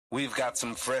We've got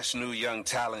some fresh new young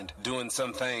talent doing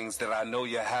some things that I know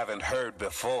you haven't heard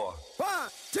before. 1,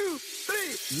 2, 3,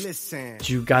 listen.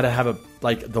 You got to have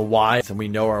the why, and we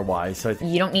know our why. So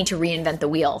you don't need to reinvent the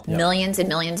wheel. Yep. Millions and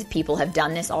millions of people have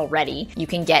done this already. You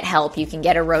can get help. You can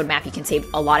get a roadmap. You can save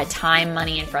a lot of time,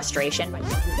 money, and frustration.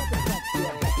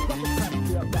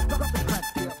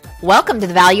 Welcome to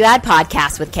the Value Add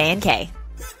Podcast with K&K.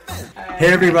 Hey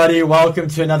everybody, welcome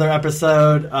to another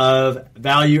episode of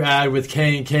Value Add with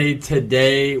K&K.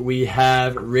 Today we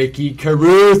have Ricky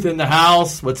Carruth in the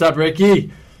house. What's up,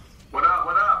 Ricky? What up?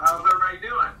 How's everybody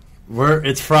doing?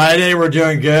 It's Friday, we're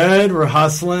doing good, we're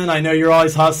hustling. I know you're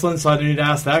always hustling, so I don't need to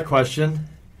ask that question.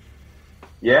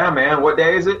 Yeah, man. What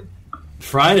day is it?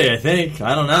 Friday, I think.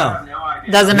 I don't know. I have no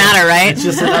idea. Doesn't matter, right? It's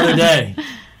just another day.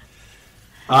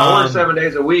 I work 7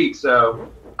 days a week, so...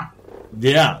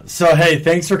 Yeah. So, hey,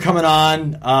 thanks for coming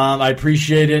on. I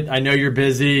appreciate it. I know you're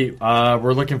busy.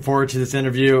 We're looking forward to this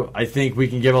interview. I think we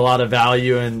can give a lot of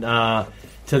value to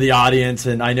the audience,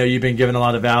 and I know you've been giving a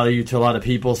lot of value to a lot of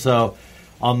people, so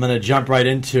I'm going to jump right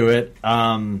into it.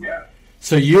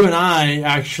 So you and I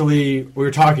actually, we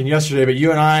were talking yesterday, but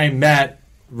you and I met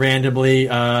randomly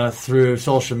through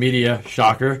social media.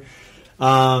 Shocker.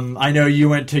 I know you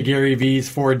went to Gary V's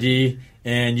 4D,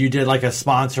 and you did like a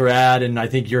sponsor ad, and I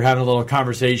think you're having a little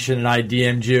conversation, and I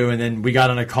DM'd you, and then we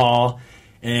got on a call,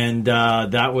 and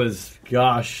that was,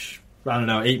 gosh, I don't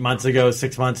know, 8 months ago,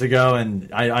 6 months ago,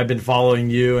 and I've been following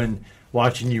you and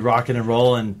watching you rocking and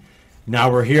roll, and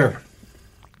now we're here.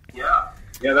 Yeah,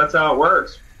 that's how it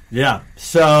works. Yeah,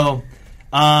 so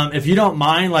if you don't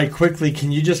mind, like quickly,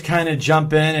 can you just kind of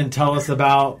jump in and tell us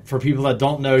about, for people that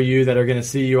don't know you, that are going to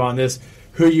see you on this,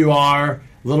 who you are,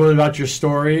 a little bit about your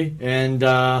story, and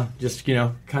just,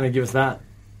 kind of give us that.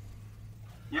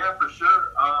 Yeah, for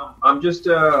sure. I'm just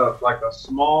like a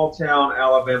small town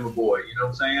Alabama boy, you know what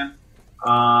I'm saying?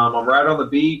 I'm right on the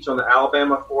beach on the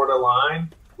Alabama-Florida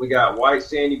line. We got white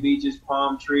sandy beaches,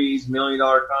 palm trees, $1 million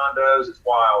condos. It's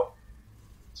wild.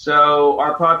 So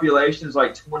our population is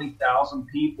like 20,000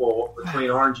 people between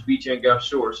Orange Beach and Gulf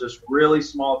Shores. So it's a really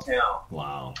small town.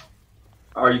 Wow.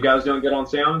 Are you guys doing good on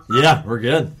sound? Yeah, we're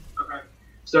good. Okay.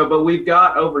 So, but we've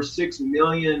got over 6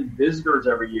 million visitors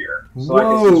every year. So Whoa.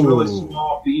 Like it's this really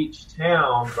small beach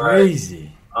town.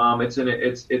 Crazy. But,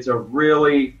 it's a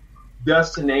really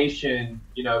destination,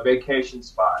 vacation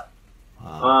spot.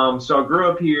 Wow. So I grew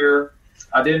up here.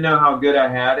 I didn't know how good I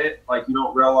had it. Like you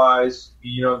don't realize,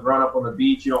 growing up on the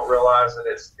beach, you don't realize that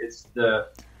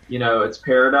it's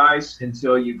paradise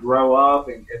until you grow up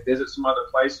and visit some other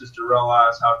places to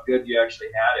realize how good you actually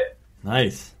had it.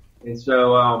 Nice. And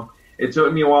so it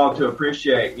took me a while to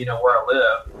appreciate, where I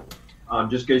live,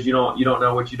 just because you don't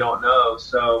know what you don't know.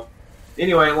 So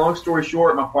anyway, long story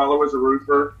short, my father was a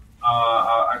roofer.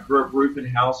 I grew up roofing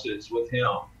houses with him.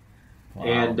 Wow.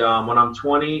 And when I'm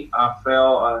 20, I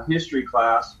fell a history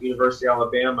class, University of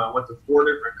Alabama. I went to 4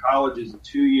 different colleges in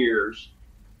 2 years.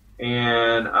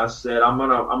 And I said, I'm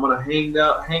gonna hang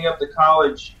up the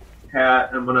college hat.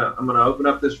 And I'm gonna open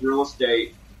up this real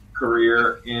estate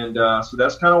career. And so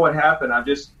that's kind of what happened.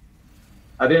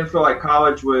 I didn't feel like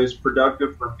college was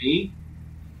productive for me.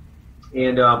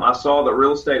 And I saw that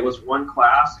real estate was one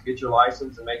class to get your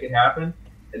license and make it happen.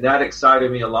 And that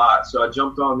excited me a lot. So I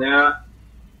jumped on that.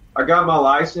 I got my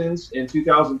license in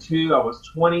 2002. I was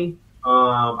 20.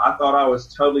 I thought I was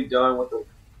totally done with the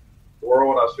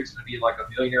world. I was fixing to be like a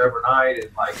millionaire overnight,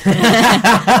 and like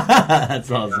that's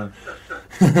awesome.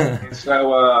 And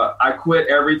so I quit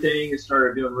everything and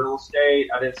started doing real estate.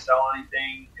 I didn't sell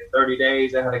anything in 30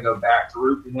 days. I had to go back to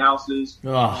roofing houses.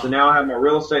 Oh. So now I have my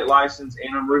real estate license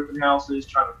and I'm roofing houses,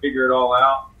 trying to figure it all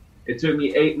out. It took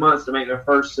me 8 months to make my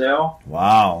first sale.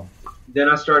 Wow. Then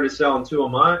I started selling 2 a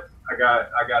month. I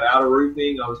got out of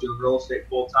roofing. I was doing real estate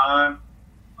full time.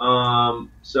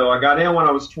 So I got in when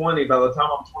I was 20. By the time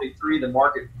I'm 23, the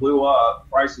market blew up.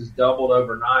 Prices doubled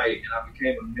overnight, and I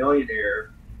became a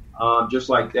millionaire just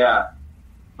like that.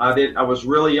 I was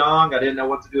really young. I didn't know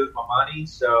what to do with my money,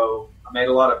 so I made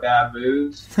a lot of bad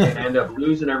moves and ended up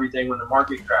losing everything when the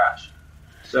market crashed.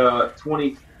 So at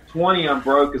 20, I'm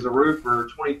broke as a roofer.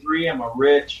 23, I'm a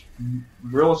rich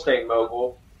real estate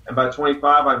mogul. And by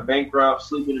 25, I'm bankrupt,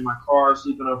 sleeping in my car,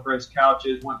 sleeping on friends'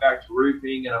 couches, went back to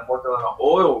roofing, and I'm working on an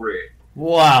oil rig.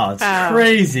 Wow, it's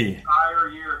crazy. The entire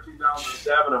year of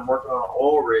 2007, I'm working on an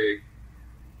oil rig.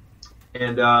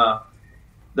 And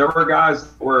there were guys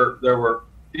that were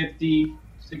 50,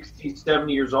 60,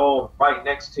 70 years old right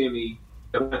next to me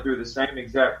that went through the same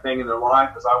exact thing in their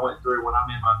life as I went through when I'm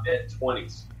in my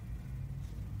mid-20s.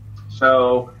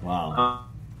 So wow.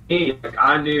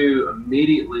 I knew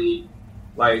immediately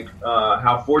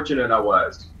how fortunate I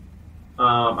was.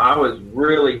 I was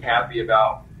really happy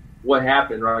about what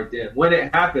happened right then. When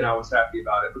it happened, I was happy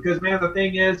about it because, man, the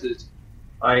thing is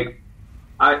like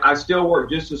I still work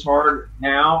just as hard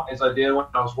now as I did when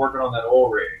I was working on that oil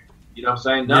rig. You know what I'm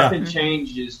saying? Nothing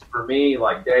changes for me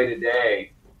like day to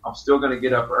day. I'm still going to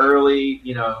get up early,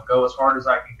 you know, go as hard as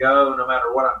I can go no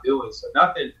matter what I'm doing. So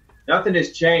nothing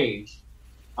has changed.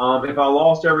 If I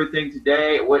lost everything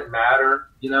today, it wouldn't matter.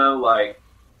 You know, like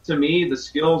to me, the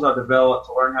skills I developed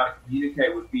to learn how to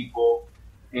communicate with people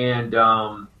and,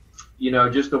 you know,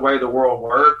 just the way the world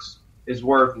works is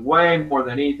worth way more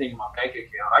than anything in my bank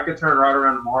account. I could turn right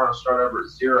around tomorrow and start over at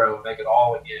zero and make it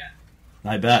all again.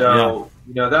 I bet. So,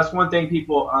 you know, that's one thing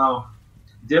people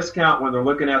discount when they're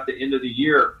looking at the end of the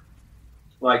year.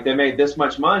 Like they made this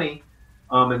much money,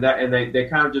 and they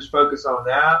kind of just focus on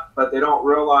that, but they don't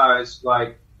realize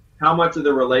like how much of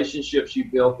the relationships you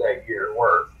built that year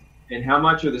worth, and how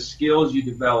much of the skills you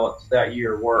developed that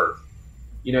year worth.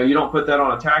 You know, you don't put that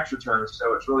on a tax return,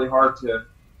 so it's really hard to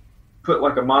put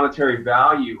like a monetary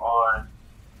value on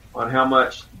how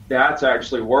much that's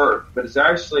actually worth, but it's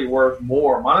actually worth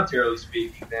more monetarily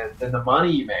speaking than the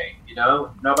money you made. You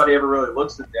know, nobody ever really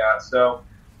looks at that. So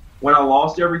when I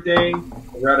lost everything,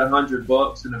 I read 100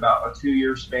 books in about a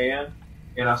 2-year span,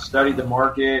 and I studied the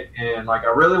market, and like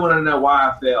I really wanted to know why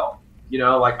I failed. You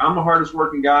know, like I'm the hardest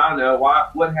working guy. I know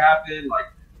what happened.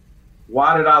 Like,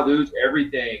 why did I lose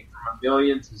everything from $1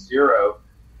 million to zero?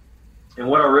 And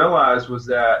what I realized was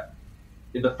that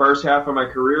in the first half of my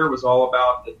career was all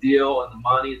about the deal and the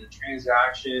money and the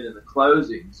transaction and the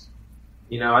closings.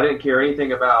 You know, I didn't care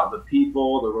anything about the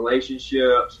people, the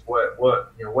relationships,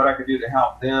 what I could do to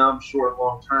help them short and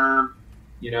long term.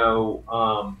 You know,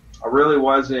 I really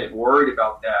wasn't worried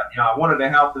about that. You know, I wanted to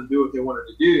help them do what they wanted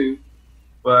to do,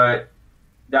 but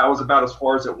that was about as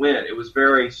far as it went. It was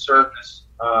very surface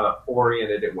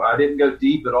oriented. I didn't go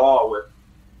deep at all with,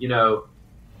 you know,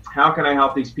 how can I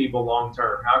help these people long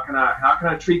term? How can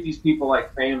I treat these people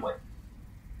like family?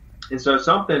 And so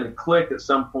something clicked at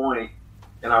some point,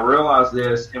 and I realized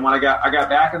this. And when I got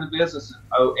back in the business in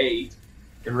 2008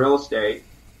 in real estate,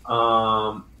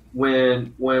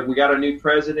 when we got a new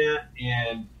president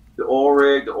and the oil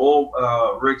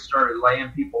rig started laying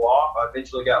people off, I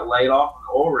eventually got laid off on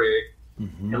the oil rig.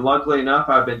 Mm-hmm. And luckily enough,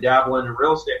 I've been dabbling in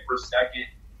real estate for a second,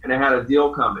 and I had a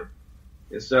deal coming.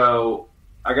 And so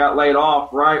I got laid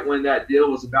off right when that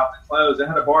deal was about to close. I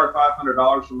had to borrow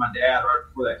 $500 from my dad right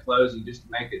before that closing just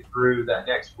to make it through that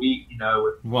next week, you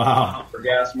know, for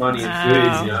gas money and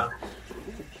food, you know.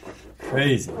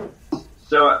 Crazy.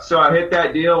 So I hit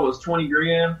that deal. It was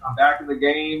 $20,000. I'm back in the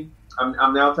game.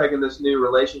 I'm now taking this new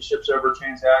relationships over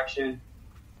transaction,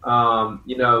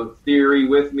 you know, theory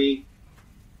with me,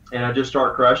 and I just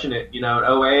start crushing it. You know, in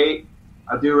 2008,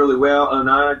 I do really well.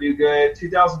 2009, I do good.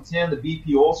 2010, the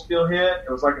BP oil spill hit.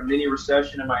 It was like a mini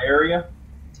recession in my area.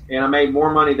 And I made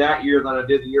more money that year than I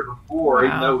did the year before,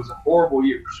 even though it was a horrible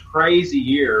year. It was a crazy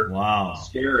year. Wow.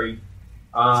 Scary.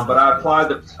 But I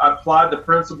applied the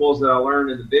principles that I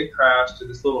learned in the big crash to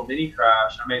this little mini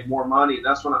crash. I made more money, and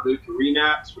that's when I moved to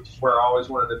RE/MAX, which is where I always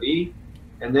wanted to be.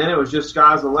 And then it was just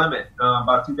sky's the limit.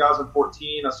 By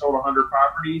 2014, I sold 100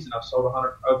 properties, and I've sold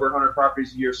over 100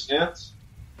 properties a year since.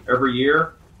 Every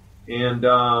year. And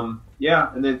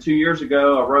and then 2 years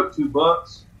ago I wrote 2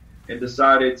 books and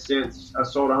decided since I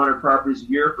sold 100 properties a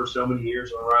year for so many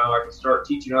years in a row, I could start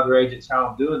teaching other agents how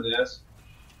I'm doing this.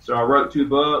 So I wrote 2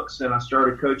 books and I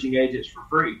started coaching agents for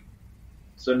free.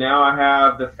 So now I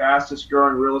have the fastest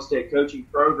growing real estate coaching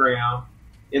program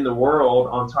in the world,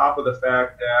 on top of the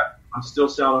fact that I'm still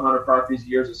selling 100 properties a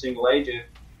year as a single agent.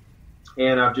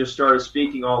 And I've just started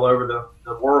speaking all over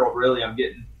the world. Really, I'm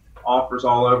getting offers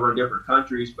all over in different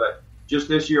countries, but just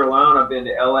this year alone, I've been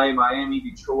to LA, Miami,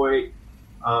 Detroit,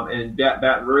 and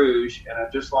Baton Rouge, and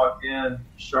I've just locked in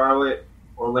Charlotte,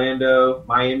 Orlando,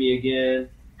 Miami again,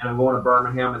 and I'm going to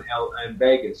Birmingham and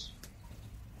Vegas.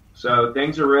 So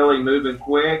things are really moving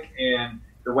quick, and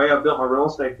the way I've built my real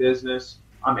estate business,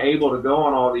 I'm able to go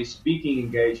on all these speaking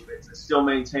engagements and still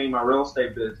maintain my real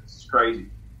estate business. It's crazy.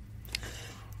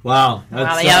 Wow.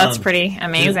 That's pretty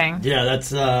amazing. Yeah,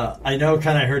 that's, I know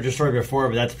kind of heard your story before,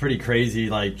 but that's pretty crazy,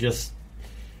 like just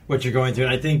what you're going through.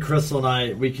 And I think Crystal and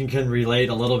I, we can relate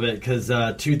a little bit because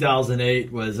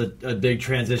 2008 was a big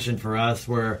transition for us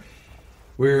where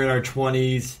we were in our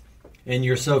 20s and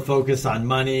you're so focused on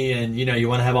money and, you know, you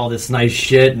want to have all this nice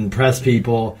shit and impress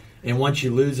people. And once you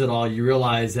lose it all, you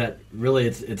realize that really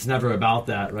it's never about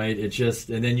that, right? It's just,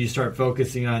 and then you start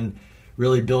focusing on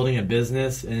really building a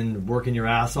business and working your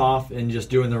ass off and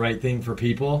just doing the right thing for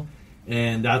people.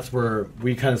 And that's where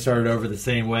we kind of started over the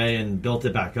same way and built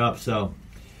it back up. So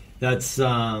that's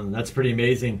pretty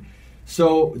amazing.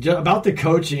 So about the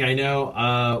coaching, I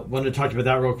know, wanted to talk about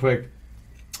that real quick.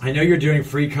 I know you're doing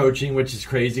free coaching, which is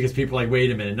crazy because people are like,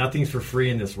 wait a minute, nothing's for free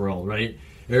in this world, right?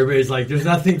 Everybody's like, there's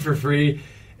nothing for free.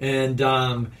 And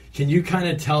can you kind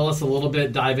of tell us a little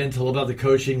bit, dive into a little about the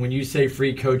coaching? When you say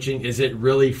free coaching, is it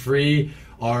really free,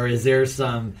 or is there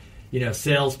some,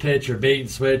 sales pitch or bait and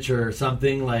switch or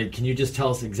something? Like, can you just tell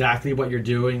us exactly what you're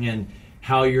doing and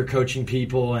how you're coaching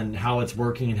people and how it's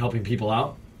working and helping people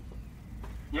out?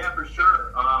 Yeah, for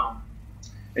sure.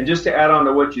 And just to add on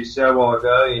to what you said a while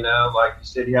ago, like you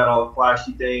said, you had all the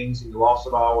flashy things and you lost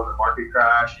it all when the market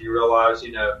crashed. And you realize,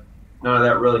 none of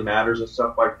that really matters and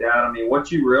stuff like that. I mean,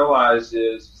 what you realize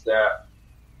is that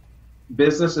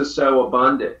business is so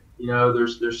abundant.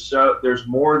 There's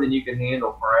more than you can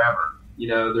handle forever.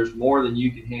 There's more than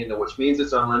you can handle, which means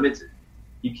it's unlimited.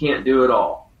 You can't do it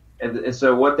all. And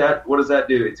so what does that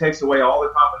do? It takes away all the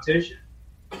competition.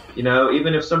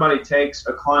 Even if somebody takes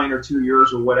a client or 2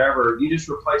 years or whatever, you just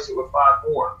replace it with 5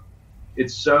 more.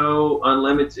 It's so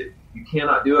unlimited. You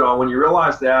cannot do it all. When you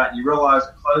realize that, you realize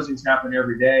that closings happen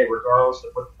every day, regardless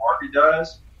of what the market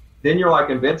does, then you're like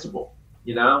invincible.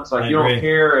 It's like you don't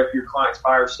care if your clients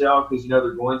buy or sell because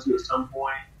they're going to at some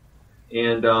point.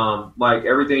 And like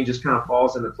everything just kind of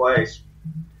falls into place.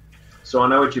 So I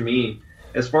know what you mean.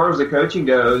 As far as the coaching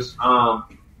goes,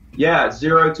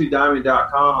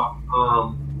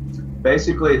 zero2diamond.com.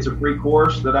 Basically, it's a free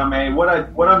course that I made. What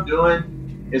I'm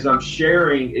doing is I'm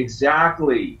sharing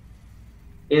exactly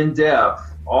in depth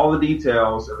all the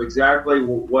details of exactly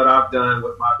what I've done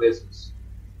with my business,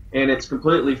 and it's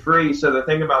completely free. So the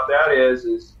thing about that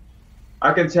is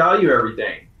I can tell you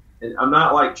everything, and I'm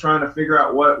not like trying to figure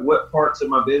out what parts of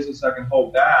my business I can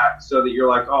hold back so that you're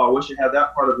like, oh, I wish I had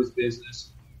that part of his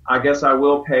business. I guess I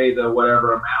will pay the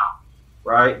whatever amount,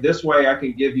 right? This way I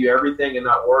can give you everything and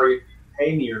not worry if you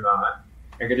pay me or not.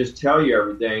 I can just tell you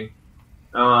everything.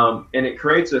 And it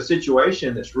creates a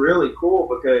situation that's really cool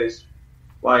because,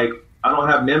 like, I don't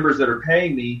have members that are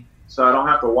paying me, so I don't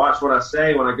have to watch what I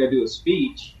say when I go do a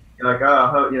speech. And like,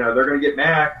 they're going to get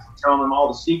mad because I'm telling them all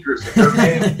the secrets that they're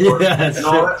paying for and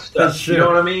all that stuff. That's true. You know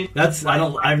what I mean?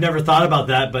 I've never thought about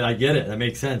that, but I get it. That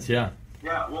makes sense. Yeah.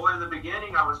 Yeah. Well, in the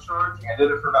beginning, I was charging. I did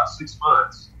it for about 6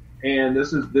 months, and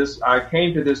I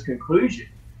came to this conclusion.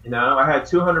 I had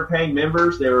 200 paying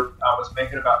members. I was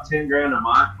making about $10,000 a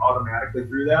month automatically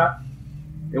through that.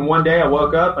 And one day I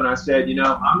woke up and I said,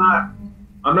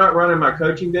 I'm not running my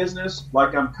coaching business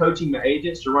like I'm coaching the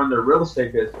agents to run their real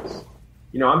estate business.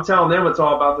 I'm telling them it's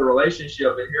all about the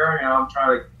relationship, but here I am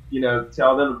trying to,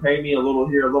 tell them to pay me a little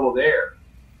here, a little there.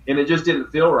 And it just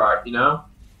didn't feel right,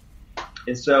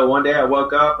 And so one day I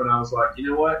woke up and I was like, you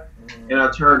know what? And I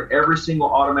turned every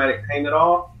single automatic payment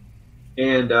off.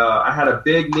 And I had a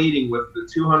big meeting with the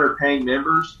 200 paying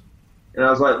members. And I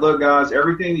was like, look, guys,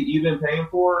 everything that you've been paying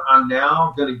for, I'm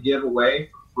now going to give away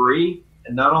for free.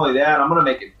 And not only that, I'm going to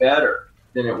make it better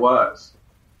than it was.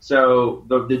 So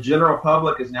the general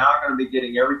public is now going to be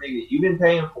getting everything that you've been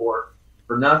paying for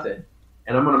nothing.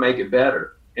 And I'm going to make it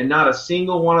better. And not a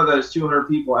single one of those 200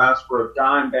 people asked for a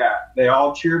dime back. They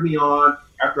all cheered me on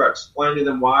after I explained to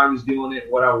them why I was doing it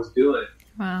and what I was doing.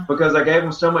 Wow. Because I gave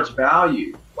them so much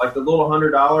value. Like the little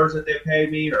 $100 that they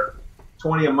paid me, or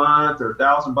 $20 a month, or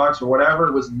 $1,000 or whatever,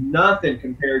 it was nothing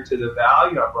compared to the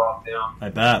value I brought them. I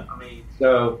bet. I mean,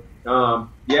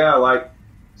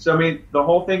 the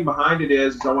whole thing behind it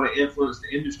is I want to influence the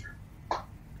industry.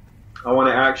 I want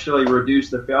to actually reduce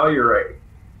the failure rate,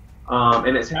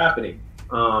 and it's happening.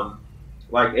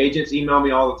 Like agents email me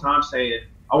all the time saying,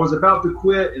 I was about to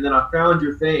quit and then I found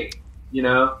your thing,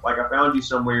 like I found you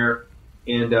somewhere.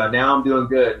 And now I'm doing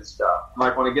good and stuff.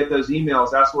 Like when I get those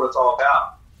emails, that's what it's all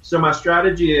about. So my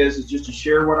strategy is just to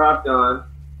share what I've done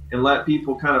and let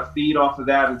people kind of feed off of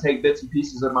that and take bits and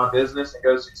pieces of my business and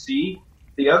go succeed.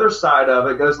 The other side of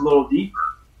it goes a little deeper,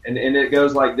 and it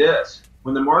goes like this.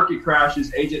 When the market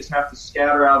crashes, agents have to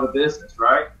scatter out of the business,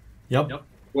 right? Yep.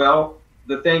 Well,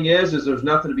 the thing is there's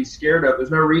nothing to be scared of.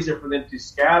 There's no reason for them to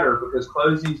scatter because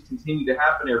closings continue to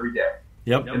happen every day.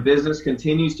 Yep. And business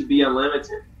continues to be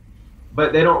unlimited.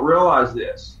 But they don't realize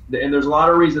this. And there's a lot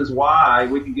of reasons why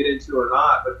we can get into it or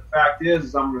not. But the fact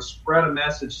is I'm going to spread a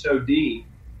message so deep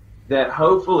that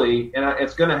hopefully, and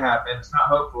it's going to happen, it's not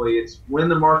hopefully, it's when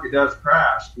the market does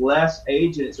crash, less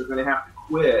agents are going to have to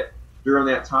quit during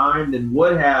that time than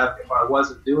would have if I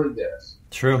wasn't doing this.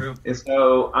 True. And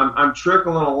so I'm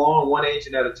trickling along one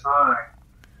agent at a time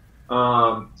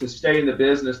to stay in the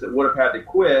business that would have had to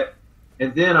quit.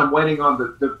 And then I'm waiting on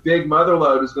the big mother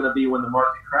load is going to be when the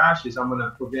market crashes. I'm going to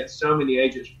prevent so many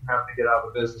agents from having to get out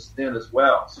of the business then as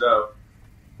well. So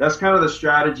that's kind of the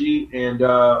strategy. And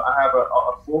I have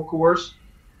a full course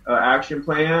action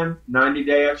plan,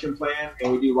 90-day action plan,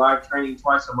 and we do live training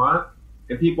twice a month.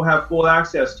 And people have full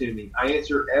access to me. I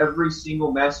answer every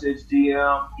single message,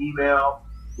 DM, email,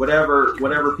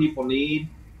 whatever people need.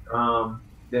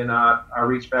 Then I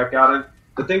reach back out. And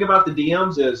the thing about the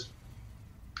DMs is,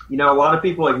 a lot of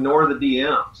people ignore the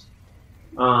DMs.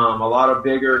 A lot of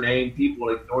bigger name people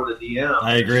ignore the DMs.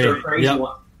 I agree.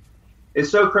 It's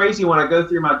so crazy when I go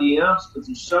through my DMs because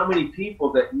there's so many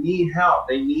people that need help.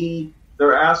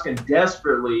 They're asking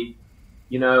desperately,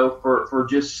 for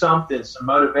just something, some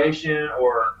motivation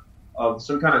or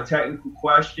some kind of technical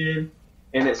question.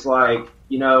 And it's like,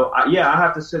 I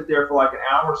have to sit there for like an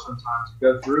hour sometimes to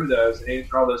go through those and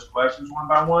answer all those questions one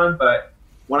by one. But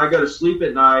when I go to sleep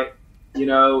at night,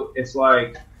 it's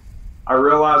like I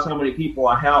realize how many people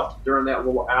I helped during that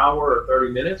little hour or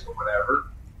 30 minutes or whatever,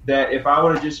 that if I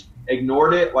would have just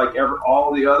ignored it like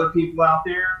all the other people out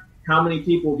there, how many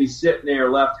people would be sitting there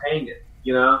left hanging,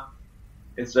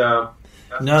 It's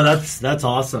no, that's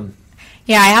awesome.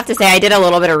 Yeah, I have to say I did a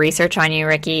little bit of research on you,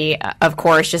 Ricky, of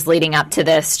course, just leading up to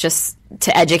this, just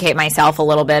to educate myself a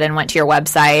little bit, and went to your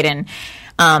website, and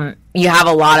you have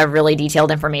a lot of really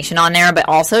detailed information on there, but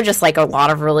also just like a lot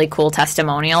of really cool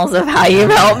testimonials of how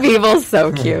you've helped people.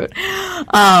 So cute.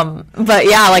 But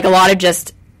yeah, like a lot of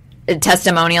just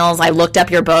testimonials. I looked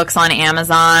up your books on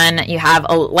Amazon. You have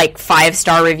like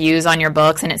 5-star reviews on your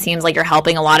books, and it seems like you're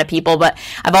helping a lot of people. But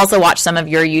I've also watched some of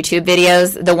your YouTube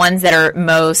videos. The ones that are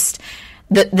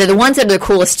the ones that are the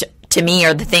coolest to me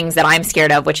are the things that I'm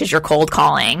scared of, which is your cold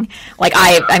calling. Like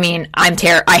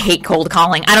I hate cold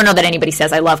calling. I don't know that anybody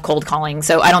says I love cold calling,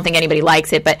 so I don't think anybody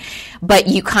likes it, but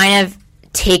you kind of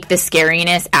take the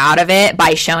scariness out of it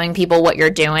by showing people what you're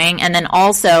doing, and then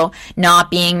also not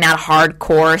being that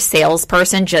hardcore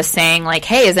salesperson, just saying like,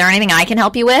 hey, is there anything I can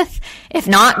help you with? If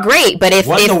not, great. But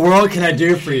what in the world can I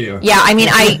do for you? Yeah, I mean,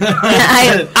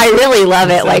 I really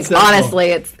love it. Like, simple. Honestly,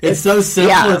 it's so simple.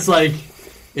 Yeah. It's like,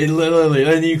 it literally,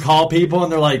 and you call people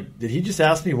and they're like, did he just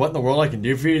ask me what in the world I can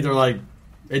do for you? They're like,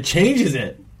 it changes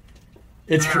it.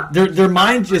 It's their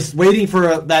mind just waiting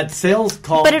for that sales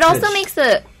call. But it also makes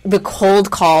the cold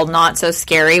call not so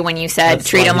scary when you said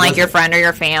treat them like your friend or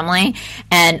your family.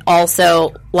 And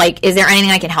also, like, is there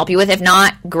anything I can help you with? If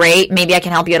not, great. Maybe I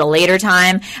can help you at a later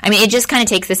time. I mean, it just kind of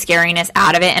takes the scariness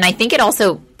out of it. And I think it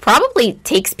also probably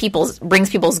brings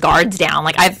people's guards down.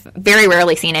 Like, I've very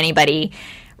rarely seen anybody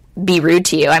be rude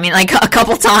to you. I mean, like a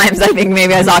couple times, I think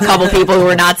maybe I saw a couple people who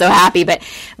were not so happy, but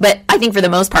I think for the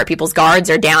most part, people's guards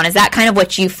are down. Is that kind of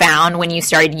what you found when you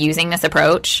started using this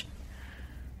approach?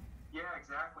 Yeah,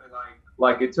 exactly.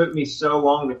 Like it took me so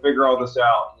long to figure all this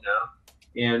out,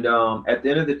 and at the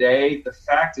end of the day, the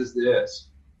fact is this: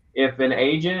 if an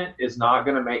agent is not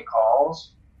going to make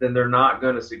calls, then they're not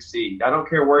going to succeed. I don't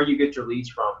care where you get your leads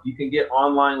from. You can get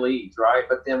online leads, right?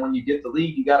 But then when you get the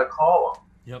lead, you got to call them.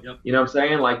 Yep. You know what I'm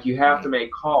saying? Like, you have to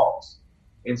make calls.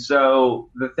 And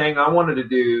so the thing I wanted to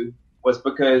do was,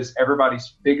 because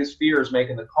everybody's biggest fear is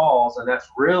making the calls, and that's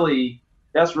really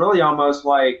almost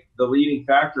like the leading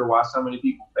factor why so many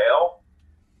people fail.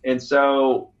 And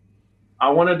so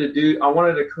I wanted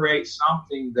to create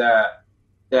something that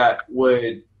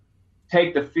would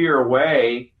take the fear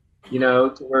away,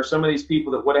 to where some of these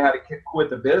people that would have had to quit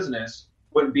the business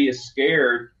wouldn't be as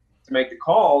scared to make the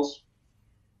calls.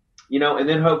 And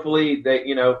then hopefully they,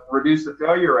 reduce the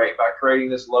failure rate by creating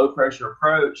this low pressure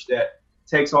approach that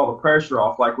takes all the pressure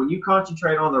off. Like, when you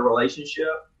concentrate on the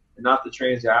relationship and not the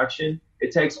transaction,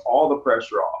 it takes all the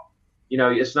pressure off.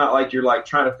 It's not like you're like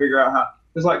trying to figure out how,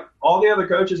 because like all the other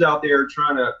coaches out there are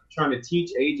trying to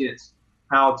teach agents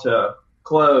how to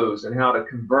close and how to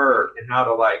convert and how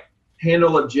to like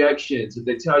handle objections. If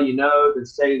they tell you no, then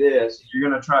say this. You're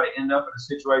going to try to end up in a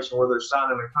situation where they're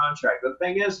signing a contract. The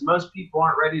thing is, most people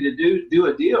aren't ready to do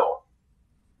a deal.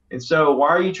 And so why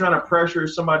are you trying to pressure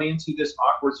somebody into this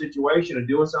awkward situation and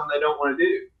doing something they don't want to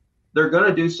do? They're going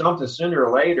to do something sooner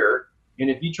or later. And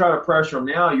if you try to pressure them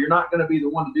now, you're not going to be the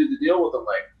one to do the deal with them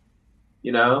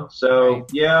later. So right.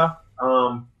 Yeah,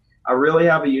 I really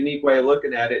have a unique way of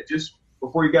looking at it. Just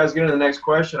before you guys get into the next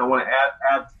question, I want to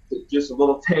add just a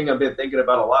little thing I've been thinking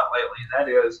about a lot lately, and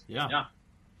that is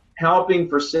helping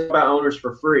for sale by owners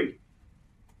for free.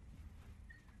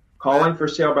 Calling for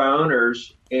sale by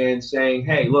owners and saying,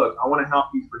 hey, look, I want to help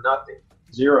you for nothing,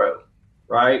 zero,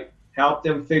 right? Help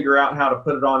them figure out how to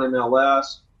put it on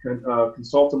MLS,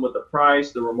 consult them with the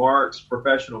price, the remarks,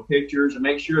 professional pictures, and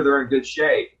make sure they're in good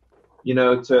shape,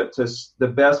 to the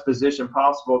best position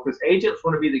possible, because agents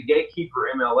want to be the gatekeeper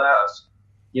MLS.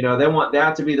 They want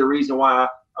that to be the reason why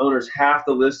owners have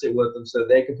to list it with them, so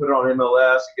they can put it on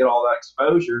MLS and get all that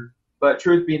exposure. But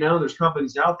truth be known, there's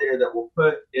companies out there that will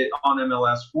put it on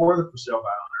MLS for the for sale by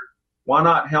owner. Why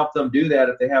not help them do that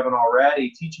if they haven't already?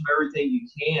 Teach them everything you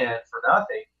can for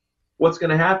nothing. What's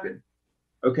going to happen?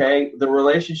 Okay, the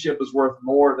relationship is worth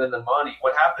more than the money.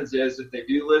 What happens is if they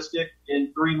do list it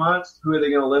in 3 months, who are they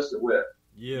going to list it with?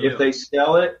 If they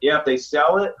sell it,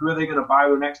 who are they going to buy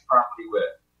the next property with?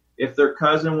 If their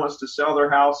cousin wants to sell their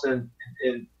house in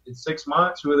 6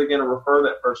 months, who are they going to refer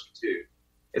that person to?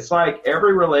 It's like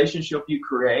every relationship you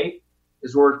create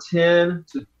is worth 10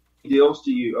 to deals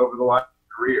to you over the life of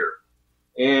your career.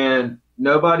 And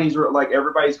everybody's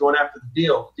going after the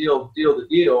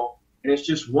deal. And it's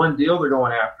just one deal they're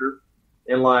going after.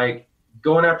 And like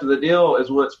going after the deal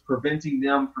is what's preventing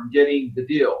them from getting the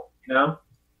deal, you know?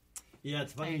 Yeah,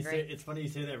 it's funny you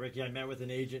say that, Ricky. I met with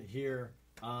an agent here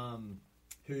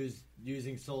who's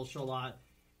using social a lot,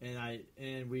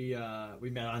 and we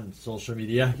met on social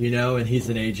media, you know, and he's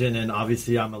an agent, and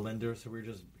obviously I'm a lender, so we're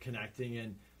just connecting,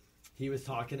 and he was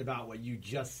talking about what you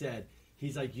just said.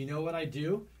 He's like, you know what I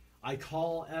do? I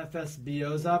call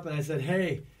FSBOs up, and I said,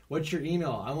 hey, what's your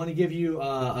email? I want to give you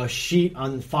a sheet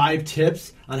on 5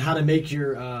 tips on how to make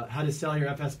your how to sell your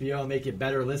FSBO and make it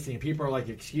better listing. And people are like,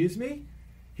 excuse me?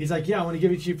 He's like, yeah, I want to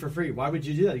give it to you for free. Why would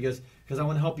you do that? He goes, because I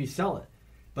want to help you sell it.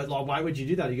 But why would you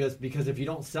do that? He goes, because if you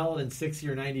don't sell it in 60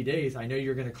 or 90 days, I know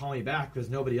you're going to call me back because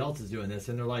nobody else is doing this.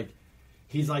 And they're like,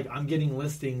 he's like, I'm getting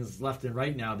listings left and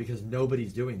right now because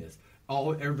nobody's doing this.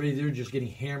 Everybody, they're just getting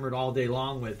hammered all day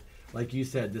long with, like you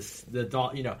said,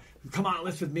 come on,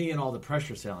 list with me and all the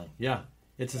pressure selling. Yeah,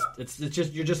 it's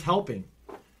just you're just helping.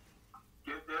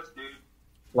 Get this, dude.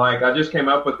 Like I just came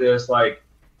up with this like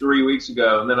 3 weeks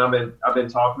ago, and then I've been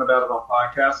talking about it on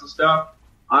podcasts and stuff.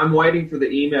 I'm waiting for the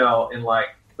email in like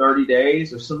 30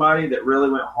 days of somebody that really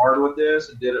went hard with this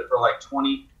and did it for like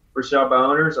 20 for sale by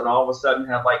owners, and all of a sudden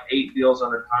had like 8 deals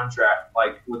under contract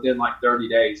like within like 30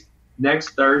 days. Next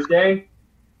Thursday,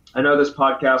 I know this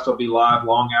podcast will be live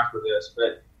long after this,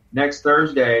 but next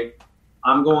Thursday,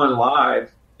 I'm going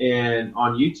live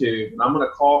on YouTube, and I'm going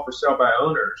to call for sale by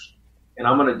owners, and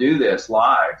I'm going to do this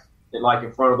live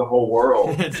in front of the whole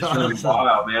world. It's going to be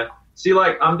wild, man. See,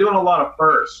 like I'm doing a lot of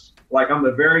firsts. Like I'm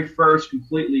the very first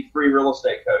completely free real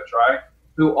estate coach, right?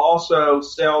 Who also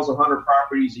sells 100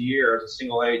 properties a year as a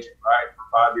single agent, right? For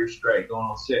 5 years straight, going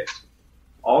on 6.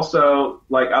 Also,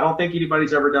 like, I don't think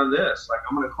anybody's ever done this. Like,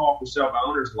 I'm going to call for sale by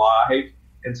owners live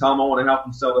and tell them I want to help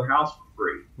them sell their house for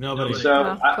free. Nobody.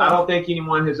 So I don't think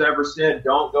anyone has ever said,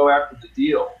 don't go after the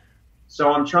deal.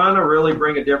 So I'm trying to really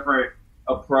bring a different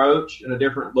approach and a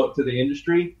different look to the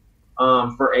industry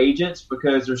for agents,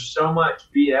 because there's so much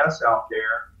BS out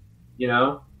there, you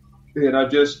know, and I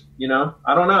just, you know,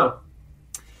 I don't know.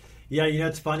 Yeah, you know,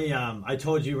 it's funny. I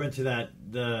told you we went to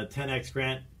the 10X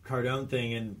Grant Cardone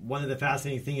thing, and one of the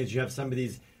fascinating things is you have some of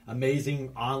these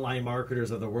amazing online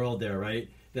marketers of the world there, right,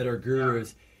 that are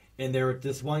gurus. Yeah. And there,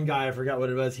 this one guy, I forgot what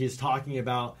it was, he's talking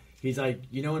about, he's like,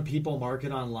 you know, when people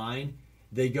market online,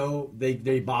 they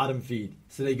bottom feed.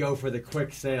 So they go for the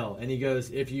quick sale. And he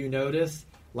goes, if you notice,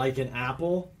 like in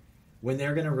Apple, when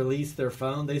they're going to release their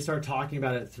phone, they start talking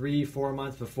about it 3-4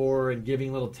 months before and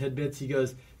giving little tidbits. He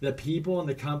goes, the people and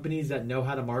the companies that know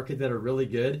how to market that are really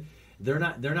good, they're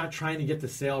not trying to get the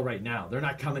sale right now. They're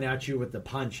not coming at you with the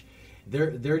punch.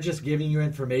 They're just giving you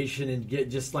information and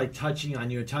just like touching on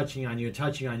you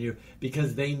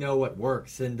because they know what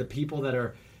works. And the people that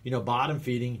are, you know, bottom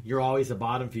feeding, you're always a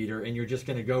bottom feeder, and you're just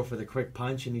going to go for the quick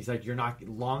punch. And he's like, you're not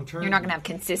long term. You're not going to have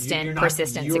persistent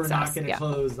success. You're not going to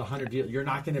close the 100 deals. You're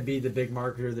not going to be the big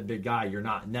marketer, the big guy. You're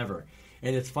not, never.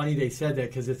 And it's funny they said that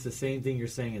because it's the same thing you're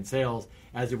saying in sales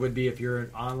as it would be if you're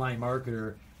an online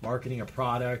marketer marketing a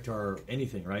product or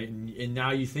anything, right? And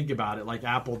now you think about it, like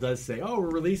Apple does say, oh,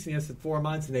 we're releasing this in 4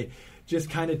 months, and they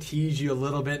just kind of tease you a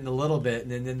little bit,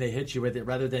 and then they hit you with it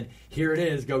rather than here it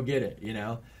is, go get it, you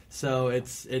know? So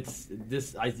it's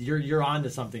this. You're on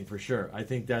to something for sure. I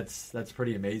think that's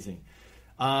pretty amazing.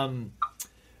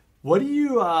 What do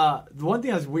you? The one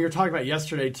thing we were talking about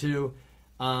yesterday too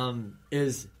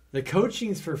is the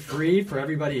coaching's for free for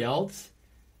everybody else,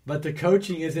 but the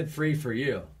coaching isn't free for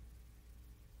you.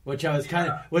 Which I was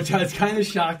kind of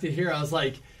shocked to hear. I was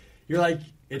like, you're like,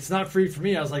 it's not free for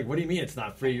me. I was like, what do you mean it's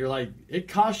not free? You're like, it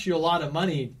costs you a lot of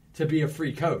money to be a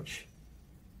free coach.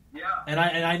 Yeah. And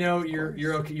I know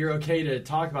you're okay to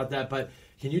talk about that, but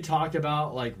can you talk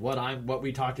about like what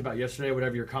we talked about yesterday,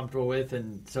 whatever you're comfortable with,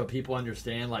 and so people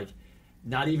understand like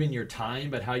not even your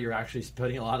time, but how you're actually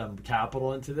putting a lot of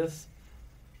capital into this?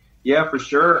 Yeah, for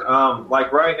sure.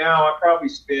 Like right now, I probably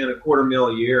spend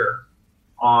 $250,000 a year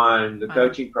on the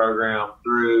coaching program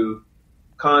through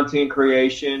content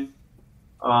creation,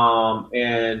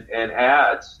 and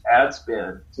ad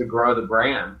spend to grow the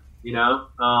brand, you know?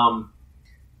 I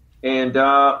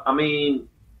mean,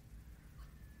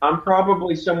 I'm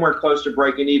probably somewhere close to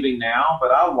breaking even now,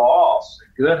 but I lost a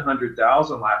good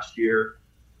 100,000 last year,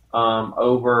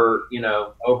 over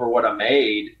what I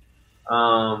made.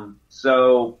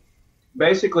 So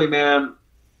basically, man,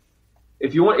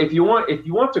 if you want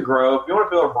to grow, if you want to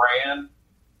build a brand,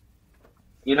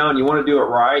 you know, and you want to do it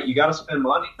right, you got to spend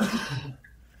money.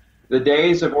 The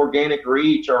days of organic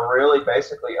reach are really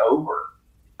basically over.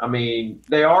 I mean,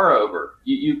 they are over.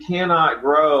 You cannot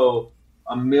grow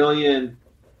a 1 million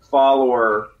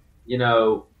follower, you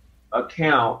know,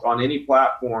 account on any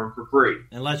platform for free.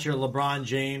 Unless you're LeBron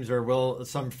James or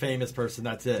some famous person,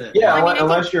 that's it. Yeah, well, I mean,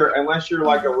 unless you're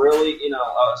like a really, you know,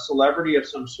 a celebrity of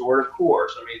some sort, of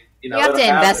course. I mean, you have to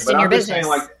invest in your business.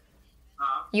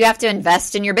 You have to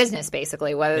invest in your business,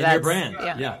 basically, whether in that's your brand.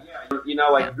 Yeah. You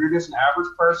know, like if you're just an average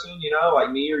person, you know, like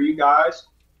me or you guys,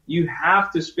 you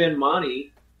have to spend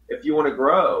money if you want to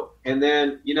grow. And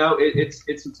then, you know, it's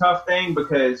a tough thing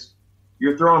because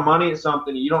you're throwing money at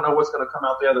something and you don't know what's going to come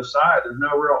out the other side. There's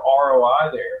no real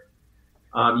ROI there.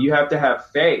 You have to have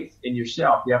faith in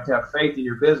yourself. You have to have faith in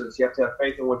your business. You have to have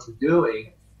faith in what you're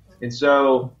doing. And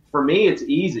so for me, it's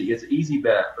easy. It's an easy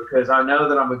bet because I know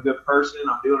that I'm a good person.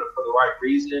 I'm doing it for the right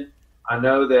reason. I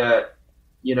know that,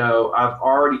 you know, I've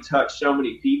already touched so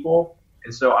many people.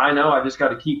 And so I know I just got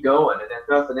to keep going and if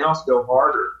nothing else, go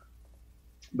harder.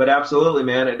 But absolutely,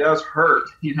 man, it does hurt,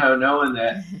 you know, knowing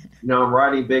that, you know, I'm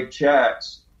writing big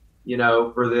checks, you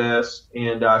know, for this.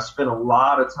 And I spent a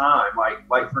lot of time, like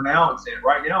right now,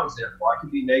 example, I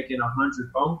could be making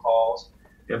 100 phone calls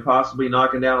and possibly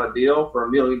knocking down a deal for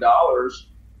 $1 million or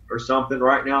something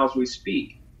right now as we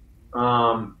speak.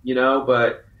 You know,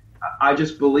 but I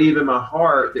just believe in my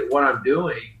heart that what I'm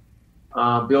doing,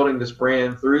 building this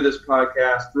brand through this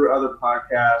podcast, through other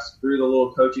podcasts, through the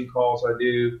little coaching calls I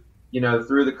do, you know,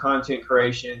 through the content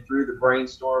creation, through the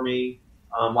brainstorming.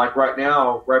 Like right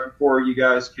now, right before you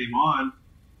guys came on,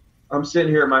 I'm sitting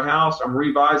here at my house. I'm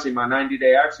revising my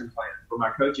 90-day action plan for my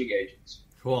coaching agents.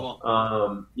 Cool.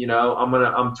 You know,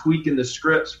 I'm tweaking the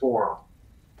scripts for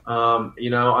them. You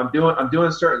know, I'm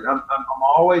doing certain. I'm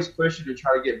always pushing to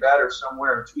try to get better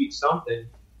somewhere and tweak something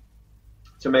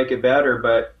to make it better.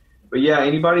 But yeah,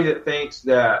 anybody that thinks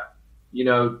that, you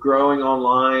know, growing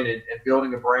online and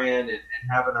building a brand and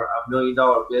having a $1 million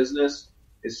business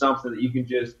is something that you can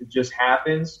it just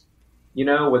happens, you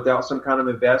know, without some kind of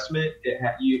investment,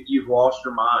 you've lost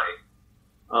your mind.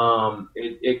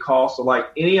 It costs, like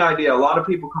any idea. A lot of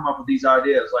people come up with these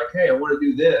ideas like, hey, I want to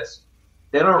do this.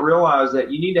 They don't realize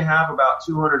that you need to have about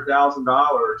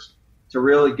 $200,000 to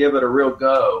really give it a real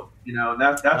go, you know, and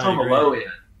that's on the low end.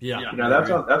 Yeah. You know,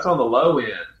 that's on the low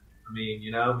end. I mean,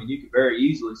 you know, you could very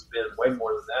easily spend way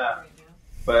more than that.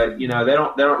 But, you know, they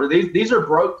don't these are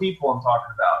broke people I'm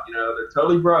talking about. You know, they're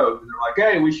totally broke. And they're like,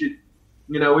 hey, we should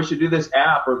do this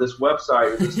app or this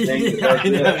website or this thing that does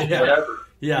this, whatever.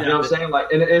 Yeah. You know what I'm saying?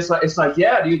 Like, and it's like,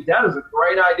 yeah, dude, that is a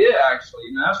great idea, actually.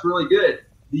 You know, that's really good.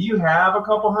 Do you have a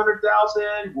couple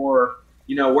 100,000 or,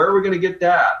 you know, where are we going to get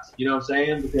that? You know what I'm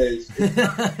saying? Because it's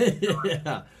not,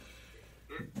 yeah.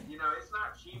 It's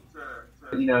not cheap to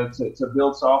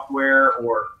build software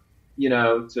or, you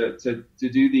know, to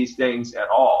do these things at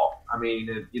all. I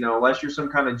mean, you know, unless you're some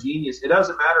kind of genius, it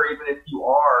doesn't matter even if you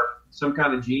are some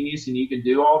kind of genius and you can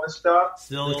do all this stuff.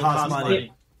 Still costs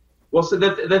money. Well, so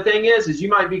the thing is you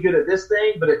might be good at this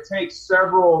thing, but it takes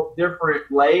several different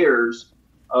layers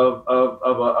of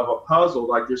a puzzle.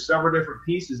 Like there's several different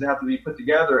pieces that have to be put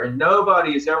together, and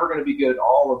nobody is ever going to be good at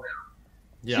all of them.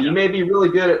 Yeah. So you may be really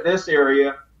good at this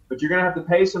area, but you're going to have to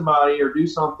pay somebody or do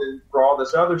something for all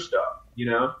this other stuff, you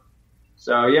know?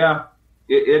 So yeah,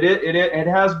 it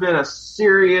has been a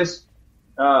seriously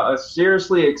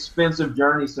expensive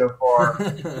journey so far.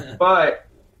 But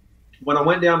when I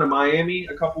went down to Miami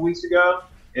a couple weeks ago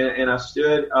and I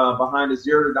stood behind a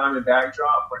Zero to Diamond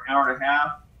backdrop for an hour and a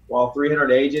half while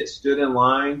 300 agents stood in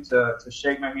line to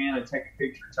shake my hand and take a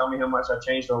picture and tell me how much I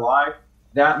changed their life,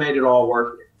 that made it all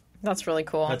worth it. That's really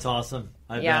cool. That's awesome.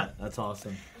 I bet. That's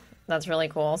awesome. That's really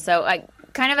cool. So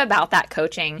kind of about that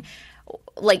coaching,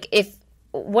 like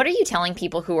what are you telling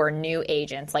people who are new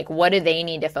agents? Like, what do they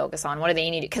need to focus on? What do they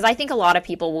need to – because I think a lot of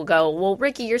people will go, well,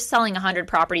 Ricky, you're selling 100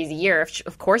 properties a year.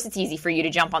 Of course it's easy for you to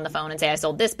jump on the phone and say, I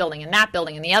sold this building and that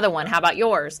building and the other one. How about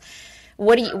yours?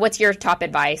 What's your top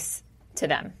advice to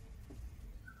them?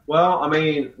 Well, I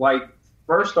mean, like,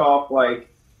 first off,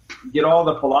 like, get all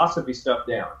the philosophy stuff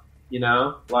down, you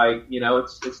know? Like, you know,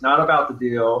 it's not about the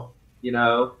deal, you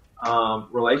know?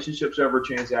 relationships over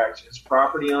transactions,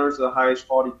 property owners are the highest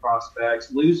quality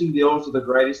prospects, losing deals are the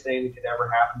greatest thing that could ever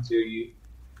happen to you,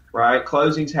 right?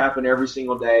 Closings happen every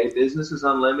single day. Business is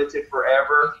unlimited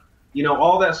forever. You know,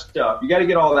 all that stuff. You got to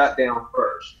get all that down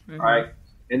first, right?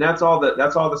 And that's all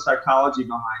the psychology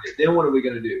behind it. Then what are we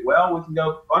going to do? Well, we can go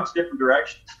a bunch of different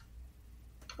directions.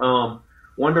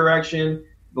 One direction,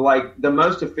 like the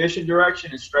most efficient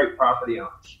direction, is straight property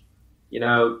owners. You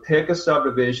know, pick a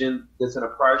subdivision that's in a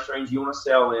price range you want to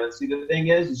sell in. See, the thing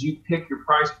is you pick your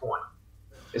price point.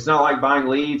 It's not like buying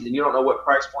leads and you don't know what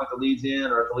price point the lead's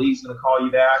in, or if the lead's going to call you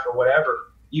back or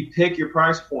whatever. You pick your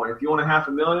price point. If you want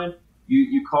 $500,000,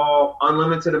 you call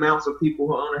unlimited amounts of people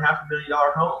who own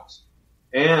 $500,000 homes,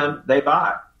 and they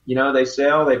buy. You know, they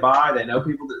sell, they buy. They know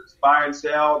people that buy and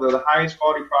sell. They're the highest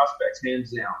quality prospects,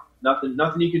 hands down. Nothing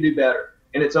you can do better,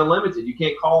 and it's unlimited. You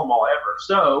can't call them all ever.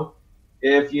 So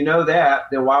if you know that,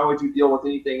 then why would you deal with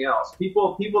anything else?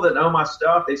 People that know my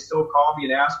stuff, they still call me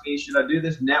and ask me, should I do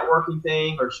this networking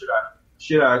thing, or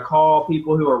should I call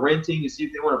people who are renting and see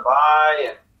if they want to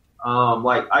buy? And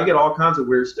like, I get all kinds of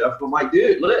weird stuff. I'm like,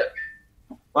 dude, look,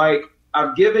 like,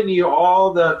 I've given you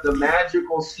all the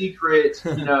magical secret,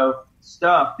 you know,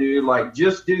 stuff, dude. Like,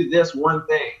 just do this one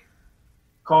thing.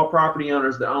 Call property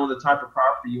owners that own the type of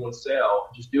property you want to sell.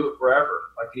 Just do it forever.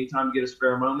 Like, anytime you get a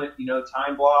spare moment, you know,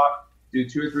 time block. Do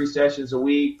 2 or 3 sessions a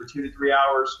week for 2 to 3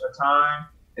 hours a time.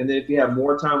 And then if you have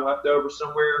more time left over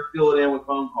somewhere, fill it in with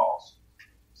phone calls.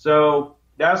 So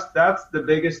that's the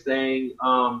biggest thing.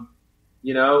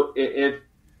 You know, if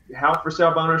house for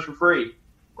sale bonus for free,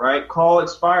 right? Call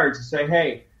expireds and say,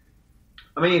 hey,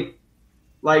 I mean,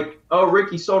 like, oh,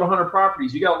 Ricky sold 100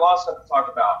 properties. You got a lot of stuff to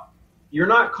talk about. You're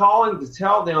not calling to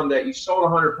tell them that you sold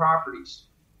 100 properties.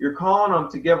 You're calling them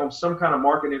to give them some kind of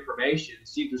market information,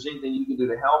 see if there's anything you can do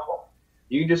to help them.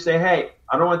 You can just say, hey,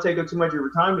 I don't want to take up too much of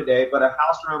your time today, but a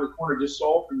house around the corner just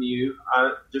sold from you.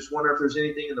 I just wonder if there's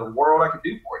anything in the world I could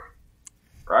do for you,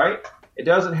 right? It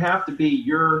doesn't have to be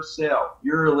your sale,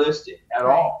 your listing at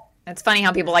all. It's funny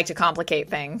how people like to complicate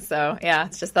things. So, yeah,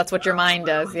 it's just that's what your mind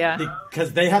does, yeah.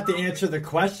 Because they have to answer the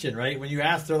question, right? When you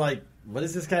ask, they're like, what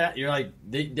is this guy? You're like,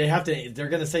 they have to, they're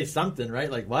going to say something, right?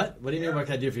 Like, what? What do you mean, what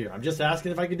can I do for you? I'm just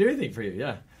asking if I can do anything for you,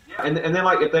 yeah. And then,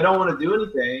 like, if they don't want to do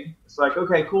anything, it's like,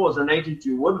 okay, cool. Is there an agent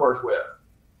you would work with?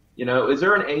 You know, is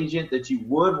there an agent that you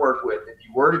would work with if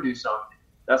you were to do something?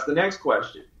 That's the next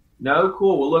question. No,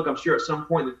 cool. Well, look, I'm sure at some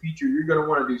point in the future you're going to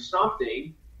want to do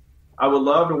something. I would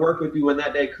love to work with you when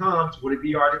that day comes. Would it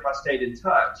be all right if I stayed in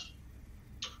touch?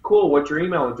 Cool. What's your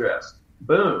email address?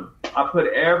 Boom. I put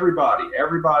everybody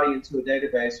into a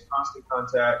database, constant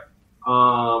contact,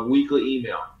 weekly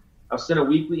email. I've sent a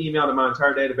weekly email to my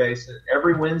entire database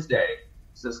every Wednesday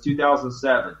since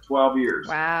 2007, 12 years.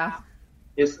 Wow.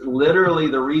 It's literally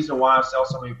the reason why I sell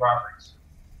so many properties.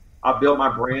 I built my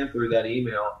brand through that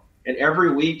email. And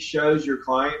every week shows your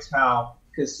clients how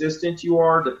consistent you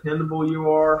are, dependable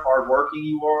you are, hardworking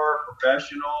you are,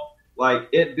 professional. Like,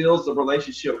 it builds the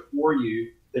relationship for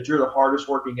you that you're the hardest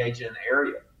working agent in the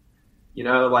area. You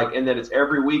know, like, and that it's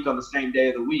every week on the same day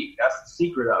of the week. That's the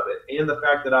secret of it. And the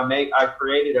fact that I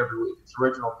create it every week. It's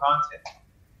original content.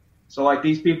 So, like,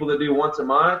 these people that do once a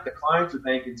month, the clients are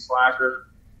thinking slacker.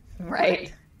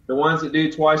 Right. The ones that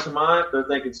do twice a month, they're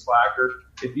thinking slacker.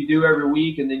 If you do every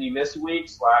week and then you miss a week,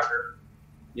 slacker.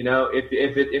 You know, if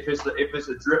it's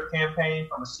a drip campaign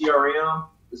from a CRM,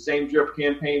 the same drip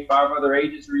campaign 5 other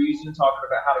agents are using, talking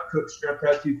about how to cook shrimp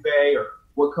etouffee or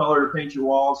what color to paint your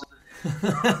walls.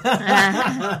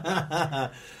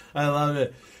 I love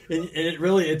it. It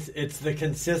really, it's the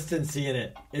consistency in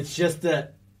it. It's just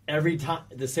that every time,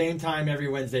 the same time every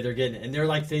Wednesday they're getting it, and they're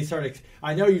like,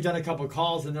 I know you've done a couple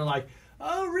calls, and they're like,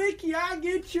 oh, Ricky, I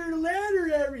get your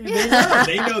letter every day.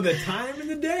 They know the time and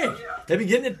the day. They've been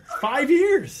getting it 5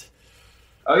 years.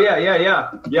 Oh yeah.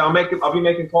 I'll be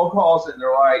making cold calls, and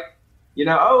they're like, you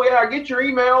know, oh yeah, I get your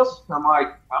emails. I'm like,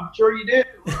 I'm sure you do.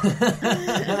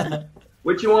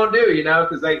 What you want to do, you know,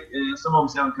 because some of them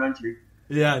sound country.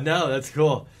 Yeah, no, that's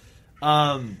cool.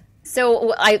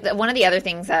 So one of the other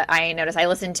things that I noticed, I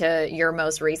listened to your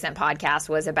most recent podcast,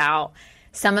 was about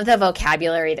some of the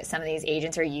vocabulary that some of these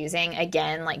agents are using.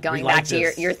 Again, like going back to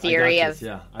your theory of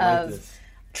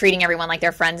treating everyone like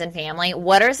their friends and family.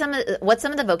 What's some of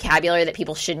the vocabulary that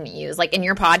people shouldn't use? Like in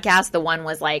your podcast, the one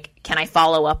was like, can I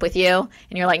follow up with you?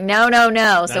 And you're like, no.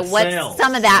 That's so what's sales.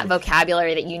 Some of that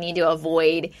vocabulary that you need to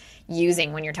avoid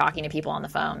using when you're talking to people on the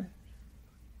phone?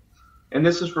 And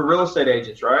this is for real estate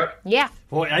agents, right? Yeah.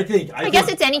 Boy, I guess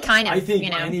it's any kind of, I think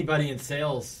anybody in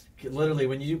sales literally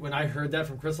when I heard that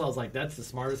from Crystal, I was like, that's the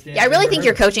smartest thing. Yeah, I really think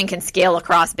your coaching can scale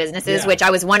across businesses, which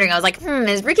I was wondering. I was like,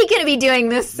 is Ricky going to be doing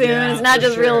this soon? Yeah, it's not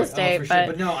just sure. real estate.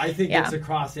 But no, I think it's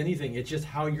across anything. It's just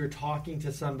how you're talking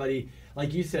to somebody.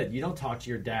 Like you said, you don't talk to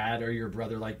your dad or your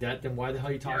brother like that. Then why the hell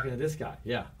are you talking to this guy?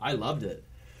 Yeah, I loved it.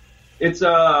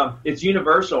 It's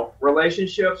universal.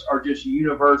 Relationships are just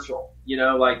universal.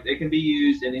 Like they can be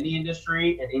used in any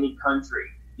industry, in any country.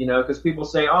 Because people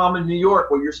say, "Oh, I'm in New York.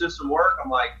 Will your system work?"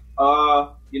 I'm like,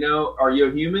 are you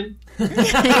a human?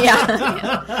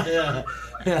 Yeah.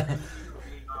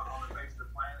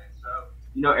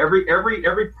 So,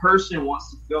 every person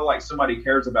wants to feel like somebody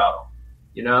cares about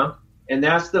them. And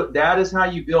that is how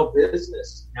you build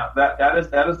business. Now that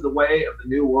is the way of the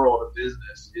new world of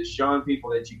business, is showing people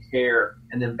that you care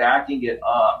and then backing it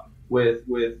up with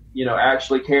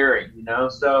actually caring.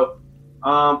 So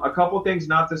a couple of things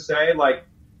not to say, like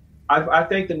I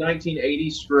think the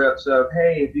 1980s scripts of,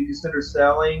 hey, if you consider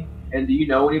selling and do you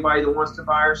know anybody that wants to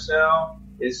buy or sell,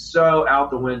 is so out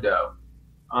the window.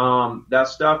 That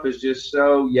stuff is just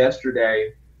so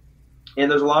yesterday.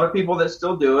 And there's a lot of people that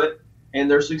still do it,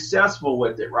 and they're successful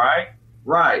with it, right?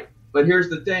 Right. But here's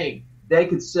the thing. They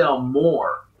could sell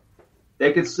more.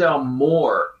 They could sell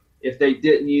more if they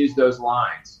didn't use those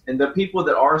lines. And the people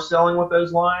that are selling with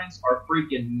those lines are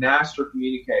freaking master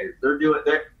communicators.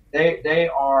 They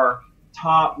are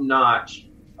top-notch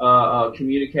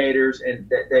communicators, and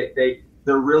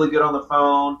they're really good on the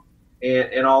phone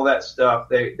and all that stuff.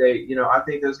 I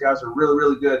think those guys are really,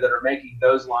 really good that are making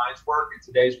those lines work in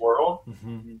today's world.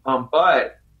 Mm-hmm.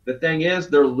 But the thing is,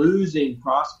 they're losing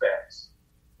prospects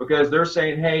because they're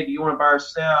saying, "Hey, do you want to buy or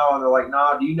sell?" And they're like,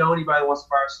 "Nah." "Do you know anybody that wants to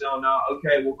buy or sell?" "No."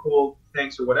 "Okay, well, cool,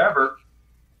 thanks," or whatever.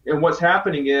 And what's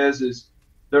happening is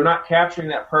they're not capturing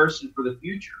that person for the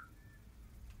future.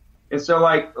 And so,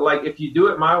 like if you do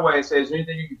it my way and say, "Is there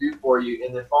anything you can do for you?"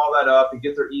 and then follow that up and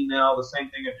get their email, the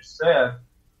same thing I just said,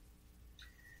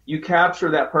 you capture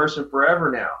that person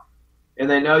forever now. And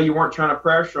they know you weren't trying to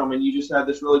pressure them, and you just had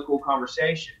this really cool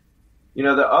conversation.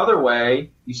 The other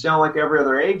way, you sound like every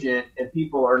other agent, and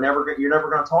you're never going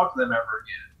to talk to them ever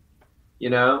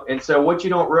again. And so what you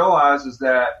don't realize is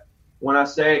that when I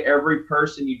say every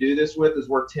person you do this with is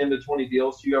worth 10 to 20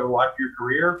 deals to you over the life of your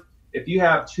career, if you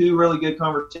have 2 really good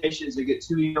conversations and get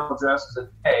 2 email addresses a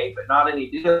day, but not any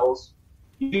deals,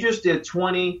 you just did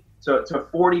 20 to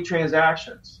 40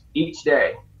 transactions each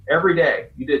day, every day.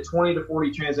 You did 20 to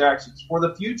 40 transactions for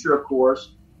the future, of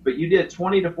course, but you did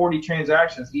 20 to 40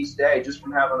 transactions each day just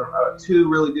from having 2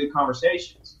 really good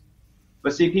conversations.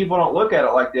 But see, people don't look at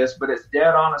it like this, but it's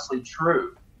dead honestly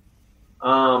true.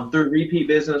 Through repeat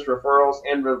business referrals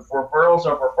and referrals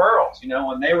of referrals.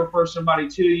 When they refer somebody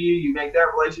to you, you make that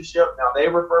relationship. Now they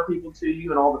refer people to you,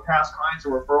 and all the past clients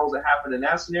and referrals that happen in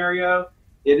that scenario,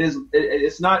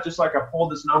 it's not just like I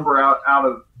pulled this number out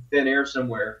of thin air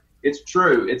somewhere. It's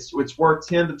true. It's worth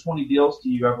 10 to 20 deals to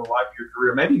you over the life of your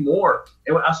career, maybe more.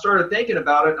 And when I started thinking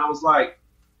about it, and I was like,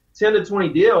 10 to 20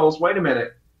 deals, wait a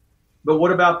minute. But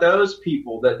what about those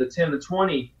people, that the 10 to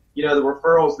 20, the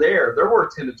referrals there, they're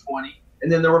worth 10 to 20.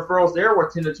 And then the referrals there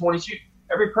were 10 to 20. Shoot,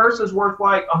 every person's worth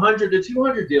like 100 to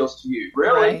 200 deals to you.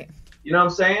 Really? Right. You know what I'm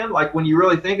saying? Like when you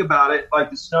really think about it, like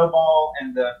the snowball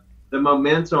and the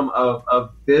momentum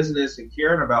of business and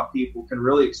caring about people can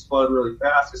really explode really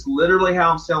fast. It's literally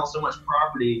how I'm selling so much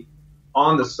property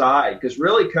on the side, because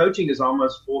really coaching is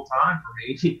almost full time for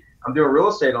me. I'm doing real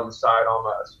estate on the side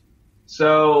almost.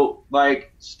 So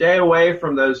like stay away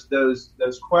from those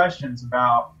questions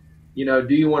about, do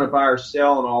you want to buy or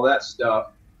sell and all that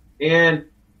stuff. And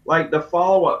like the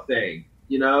follow-up thing,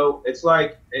 it's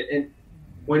like, and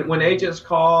when agents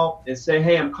call and say,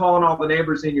 "Hey, I'm calling all the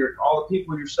neighbors all the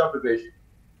people in your subdivision."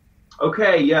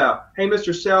 Okay, yeah. "Hey,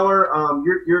 Mr. Seller,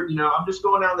 you're I'm just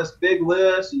going down this big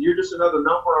list, and you're just another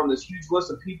number on this huge list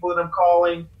of people that I'm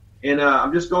calling, and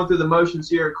I'm just going through the motions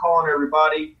here and calling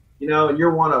everybody, and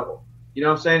you're one of them." You know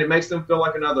what I'm saying? It makes them feel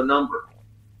like another number.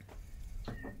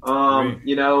 At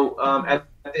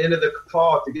the end of the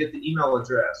call to get the email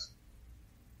address.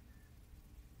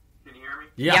 Can you hear me?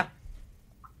 Yeah.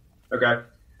 Okay.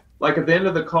 Like at the end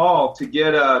of the call to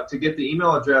get the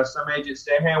email address, some agents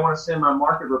say, "Hey, I want to send my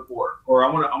market report," or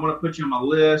I want to put you on my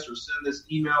list, or send this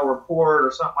email report or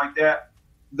something like that.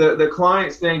 The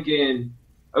client's thinking,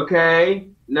 "Okay,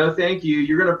 no, thank you.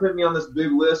 You're going to put me on this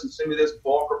big list and send me this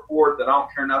bulk report that I don't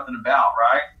care nothing about,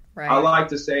 right?" Right. I like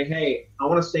to say, "Hey, I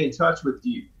want to stay in touch with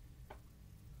you.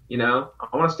 I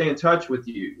want to stay in touch with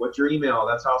you. What's your email?"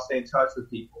 That's how I'll stay in touch with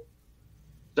people.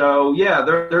 So, yeah,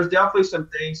 there's definitely some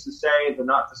things to say and to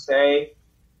not to say.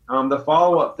 The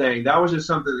follow-up thing, that was just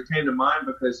something that came to mind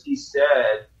because he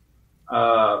said,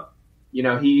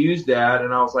 he used that,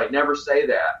 and I was like, never say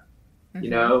that,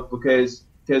 because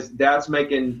that's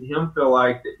making him feel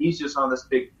like that he's just on this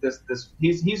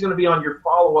he's going to be on your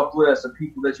follow-up list of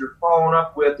people that you're following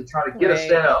up with to try to get a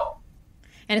sale.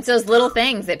 And it's those little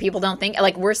things that people don't think,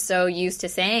 like we're so used to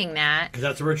saying that. Because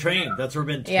that's what we're trained. That's what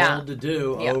we've been told to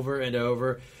do over and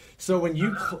over. So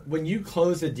when you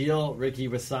close a deal, Ricky,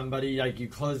 with somebody, like you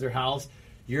close their house,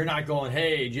 you're not going,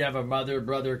 hey, do you have a mother,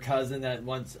 brother, cousin that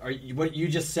wants, what you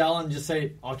just sell and just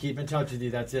say, I'll keep in touch with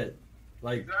you, that's it.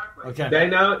 Like, exactly. Okay. They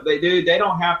know, they do. They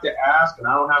don't have to ask, and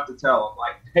I don't have to tell them.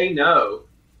 Like, they know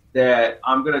that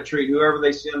I'm going to treat whoever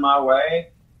they send my way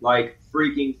like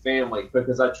freaking family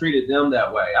because I treated them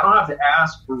that way. I don't have to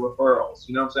ask for referrals.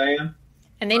 You know what I'm saying?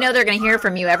 And they know they're going to hear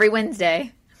from you every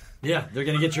Wednesday. Yeah, they're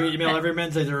going to get your email every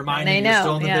Wednesday to remind you you're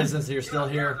still in the business, that you're still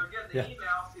here. Yeah.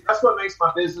 That's what makes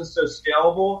my business so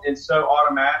scalable and so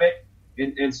automatic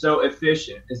and so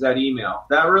efficient is that email.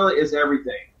 That really is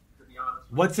everything.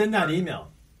 What's in that email?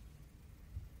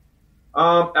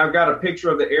 I've got a picture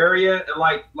of the area and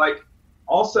like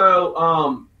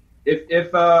also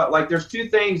if like there's two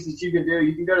things that you can do.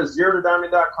 You can go to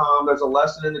ZeroToDiamond.com. There's a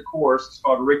lesson in the course. It's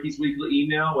called Ricky's Weekly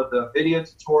Email with a video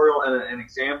tutorial and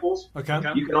examples. Okay.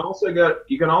 You can also go to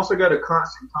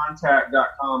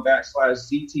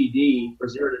ConstantContact.com/ZTD for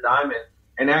Zero to Diamond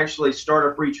and actually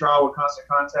start a free trial with Constant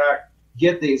Contact.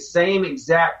 Get the same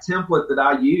exact template that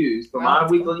I use for my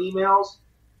weekly emails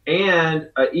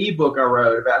and an ebook I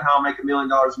wrote about how I make $1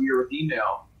 million a year with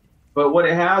email. But what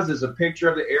it has is a picture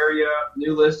of the area,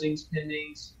 new listings,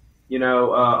 pendings, a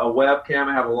webcam.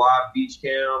 I have a live beach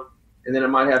cam, and then it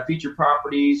might have featured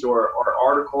properties or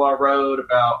article I wrote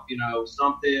about,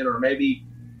 something, or maybe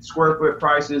square foot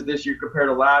prices this year compared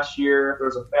to last year. If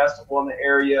there's a festival in the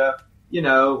area, do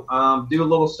a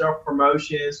little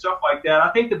self-promotion, stuff like that.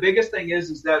 I think the biggest thing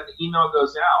is that the email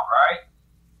goes out, right?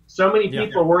 So many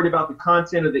people are worried about the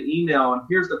content of the email, and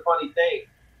here's the funny thing.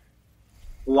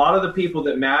 A lot of the people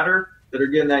that matter that are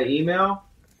getting that email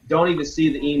don't even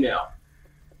see the email,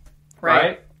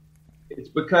 right? It's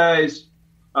because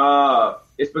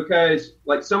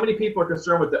like so many people are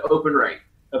concerned with the open rate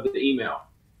of the email.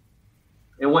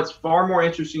 And what's far more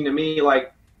interesting to me,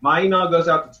 like my email goes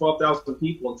out to 12,000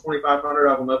 people and 2,500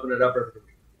 of them open it up every week.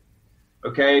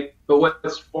 Okay, but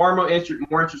what's far more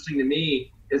interesting to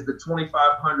me is the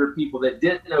 2,500 people that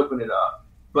didn't open it up,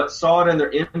 but saw it in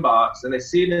their inbox, and they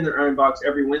see it in their inbox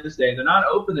every Wednesday, and they're not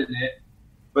opening it,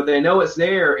 but they know it's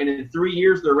there, and in 3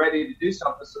 years they're ready to do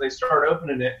something, so they start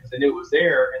opening it because they knew it was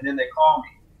there, and then they call me,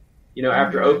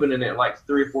 after opening it like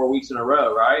 3 or 4 weeks in a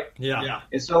row, right? Yeah.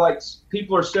 And so, like,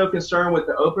 people are so concerned with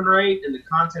the open rate and the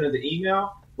content of the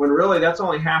email, when really that's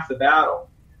only half the battle.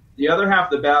 The other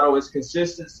half of the battle is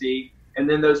consistency, and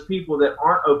then those people that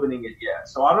aren't opening it yet.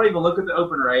 So I don't even look at the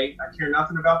open rate. I care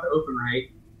nothing about the open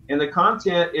rate. And the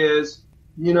content is,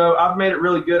 I've made it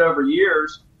really good over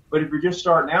years, but if you're just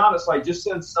starting out, it's like just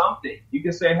send something. You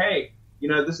can say, hey,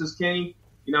 this is Kenny.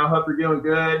 I hope you're doing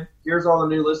good. Here's all the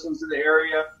new listings in the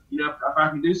area. If I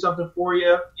can do something for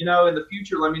you, in the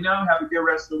future, let me know. Have a good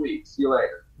rest of the week. See you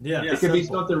later. Yeah. It could be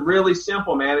something really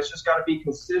simple, man. It's just got to be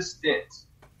consistent.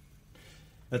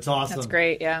 That's awesome. That's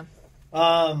great, yeah.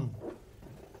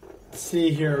 Let's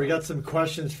see here. We got some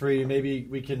questions for you. Maybe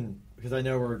we can, because I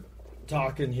know we're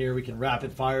talking here, we can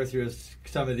rapid fire through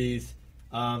some of these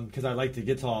because I'd like to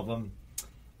get to all of them.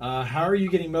 How are you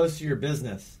getting most of your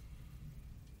business?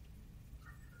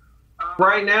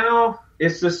 Right now,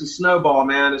 it's just a snowball,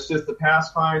 man. It's just the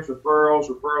past clients, referrals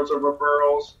of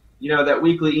referrals, that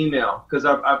weekly email, because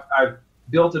I've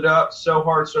built it up so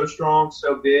hard, so strong,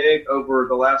 so big over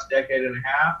the last decade and a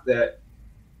half that,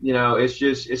 it's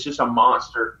just a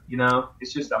monster,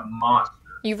 it's just a monster.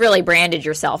 You've really branded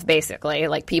yourself, basically.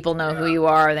 Like, people know who you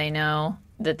are. They know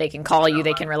that they can call you.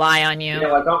 They can rely on you.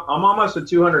 Yeah, like I'm almost at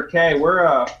 200K.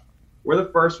 We're the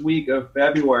first week of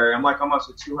February. I'm like almost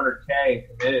at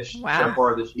 200K finished so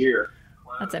far this year.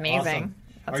 That's amazing.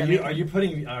 Awesome. Are you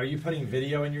putting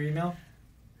video in your email?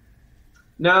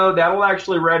 No, that will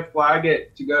actually red flag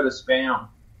it to go to spam.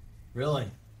 Really?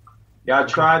 Yeah, I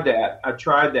tried that. I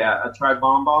tried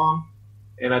BombBomb,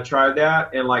 and I tried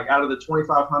that. And like out of the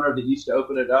 2,500 that used to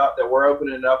open it up, that were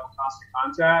opening it up with Constant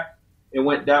Contact, that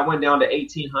went down to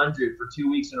 1,800 for 2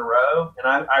 weeks in a row. And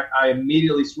I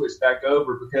immediately switched back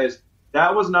over because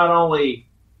that was not only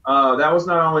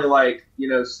like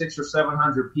 600 or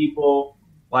 700 people,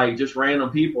 like just random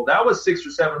people. That was 600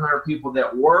 or 700 people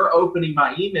that were opening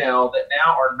my email that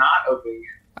now are not opening it.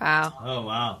 Wow. Oh,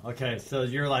 wow. Okay, so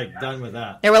you're like done with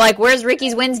that. They were like, where's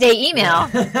Ricky's Wednesday email?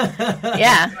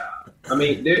 Yeah. I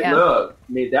mean, dude, look,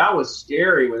 that was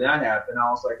scary when that happened. I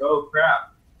was like, oh,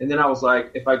 crap. And then I was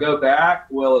like, if I go back,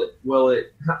 will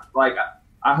it like,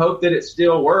 I hope that it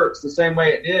still works the same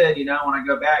way it did, when I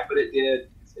go back, but it did.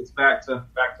 It's back to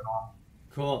normal.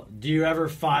 Cool. Do you ever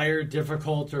fire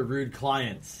difficult or rude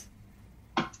clients?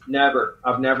 Never.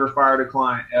 I've never fired a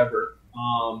client ever.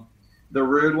 The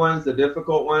rude ones, the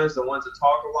difficult ones, the ones that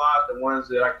talk a lot, the ones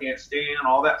that I can't stand,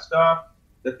 all that stuff.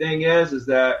 The thing is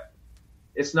that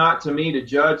it's not to me to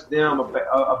judge them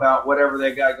about whatever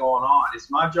they got going on.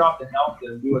 It's my job to help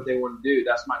them do what they want to do.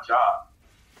 That's my job.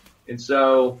 And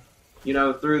so,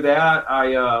 through that,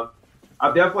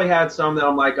 I've definitely had some that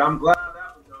I'm like, I'm glad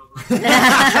that was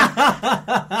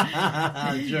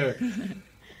over. Sure.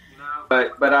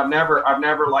 But I've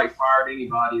never like fired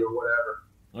anybody or whatever.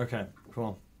 Okay,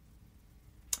 cool.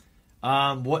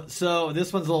 So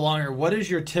this one's a little longer. What does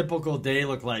your typical day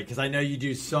look like? Because I know you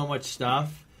do so much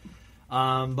stuff.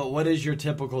 But what is your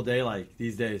typical day like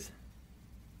these days?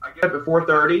 I get up at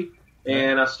 4:30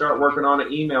 and I start working on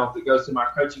an email that goes to my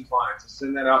coaching clients. I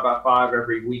send that out by 5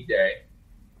 every weekday.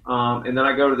 And then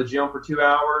I go to the gym for 2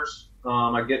 hours.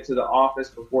 I get to the office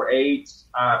before 8.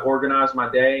 I organize my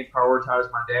day,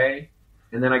 prioritize my day.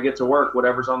 And then I get to work.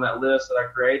 Whatever's on that list that I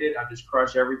created, I just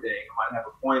crush everything. I might have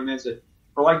appointments.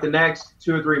 For like the next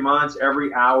 2 or 3 months,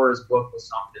 every hour is booked with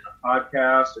something: a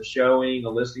podcast, a showing, a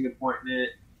listing appointment,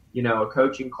 a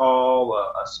coaching call,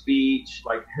 a speech.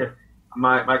 Like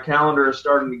my calendar is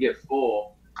starting to get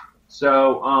full.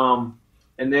 So,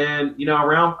 and then,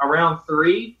 around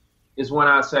 3 is when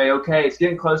I say, okay, it's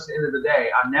getting close to the end of the day.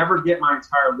 I never get my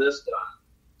entire list done.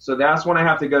 So that's when I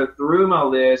have to go through my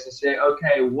list and say,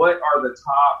 okay, what are the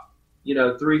top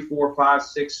 3, 4, 5,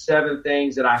 6, 7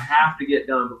 things that I have to get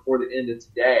done before the end of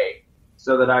today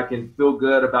so that I can feel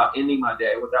good about ending my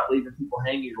day without leaving people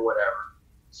hanging or whatever.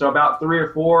 So about 3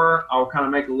 or 4, I'll kind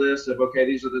of make a list of, okay,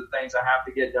 these are the things I have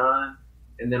to get done.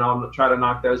 And then I'll try to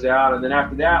knock those out. And then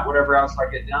after that, whatever else I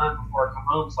get done before I come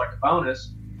home, it's like a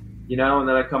bonus, and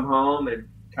then I come home and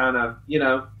kind of,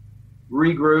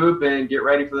 regroup and get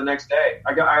ready for the next day.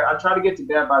 I try to get to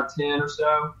bed by 10 or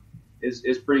so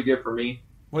is pretty good for me.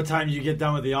 What time do you get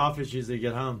done with the office usually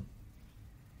get home?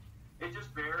 It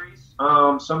just varies.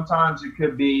 Sometimes it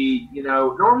could be,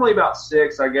 normally about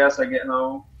 6, I guess I get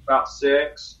home about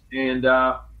 6. And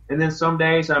then some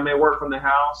days I may work from the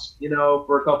house,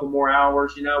 for a couple more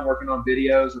hours, working on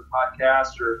videos or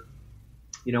podcasts or,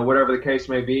 whatever the case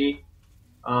may be.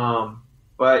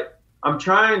 But I'm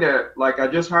trying to, I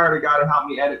just hired a guy to help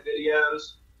me edit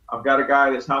videos. I've got a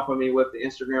guy that's helping me with the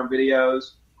Instagram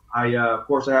videos. Of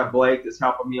course, I have Blake that's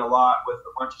helping me a lot with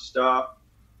a bunch of stuff.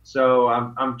 So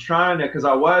I'm trying to, because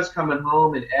I was coming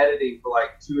home and editing for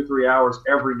 2 or 3 hours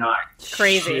every night.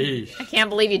 Crazy. Sheesh. I can't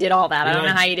believe you did all that. I don't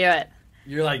know how you do it.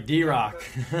 You're like D-Rock.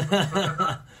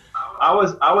 I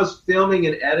was filming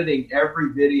and editing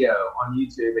every video on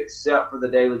YouTube except for the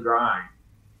Daily Grind.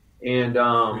 And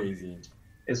Crazy.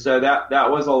 And so that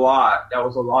was a lot. That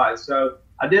was a lot. So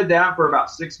I did that for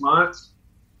about 6 months.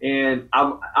 And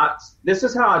this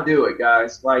is how I do it,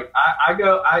 guys.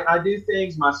 I do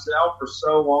things myself for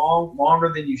so long, longer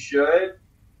than you should,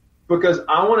 because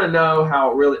I want to know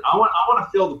how it really. I want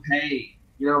to feel the pain.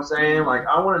 You know what I'm saying?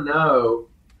 I want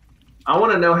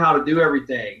to know how to do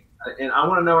everything, and I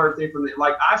want to know everything from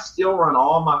I still run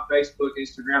all my Facebook,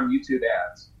 Instagram, YouTube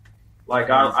ads.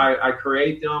 I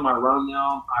create them, I run them,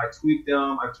 I tweak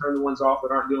them, I turn the ones off that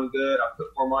aren't doing good, I put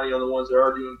more money on the ones that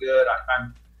are doing good.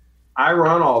 I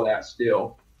run all that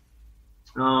still.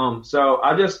 So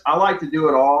I like to do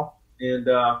it all. And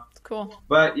it's cool.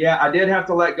 But yeah, I did have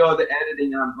to let go of the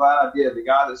editing, and I'm glad I did. The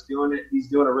guy that's doing it, he's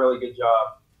doing a really good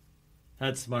job.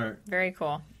 That's smart. Very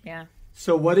cool. Yeah.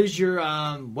 So what is your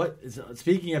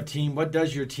speaking of team, what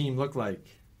does your team look like?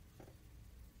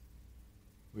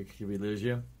 Did we lose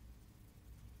you?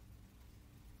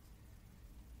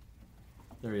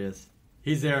 There he is.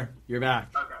 He's there. You're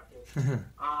back. Okay.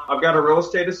 I've got a real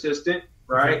estate assistant,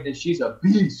 right? Okay. And she's a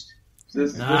beast.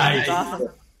 This nice. Is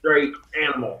a straight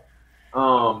animal.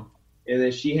 And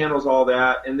then she handles all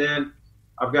that. And then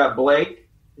I've got Blake.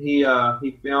 He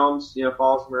films,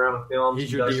 follows me around and films.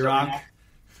 He's your D-Rock.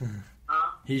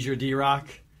 He's your D-Rock.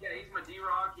 Yeah, he's my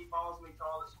D-Rock. He follows me to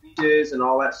all the speeches and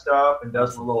all that stuff and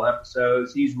does my little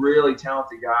episodes. He's a really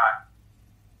talented guy.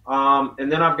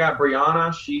 And then I've got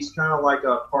Brianna. She's kind of like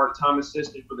a part-time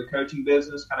assistant for the coaching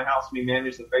business, kind of helps me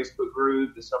manage the Facebook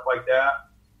group and stuff like that.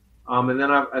 And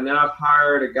then I've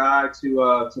hired a guy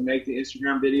to make the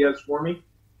Instagram videos for me,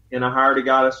 and I hired a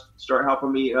guy to start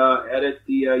helping me edit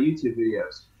the YouTube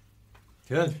videos.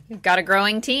 Good. You've got a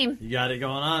growing team. You got it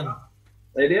going on.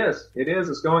 It is.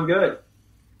 It's going good.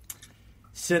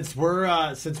 Since we're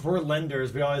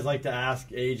lenders, we always like to ask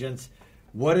agents,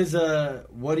 what is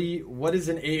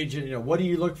an agent? What do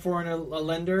you look for in a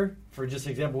lender? For just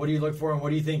example, what do you look for, and what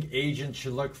do you think agents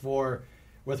should look for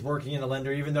with working in a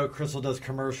lender? Even though Crystal does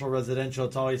commercial, residential,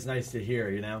 it's always nice to hear.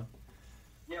 Yeah.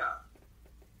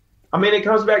 I mean, it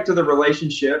comes back to the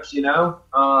relationships,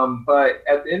 But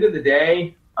at the end of the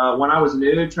day, when I was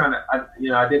new,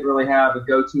 I didn't really have a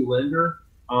go-to lender.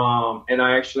 And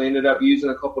I actually ended up using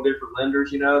a couple different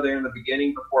lenders, there in the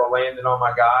beginning before I landed on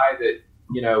my guy that,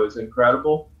 is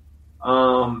incredible. A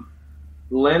lot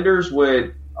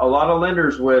of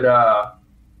lenders would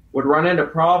run into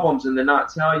problems and then not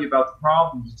tell you about the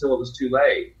problems until it was too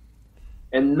late.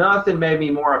 And nothing made me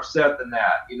more upset than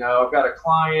that. I've got a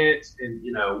client and,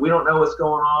 we don't know what's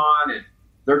going on and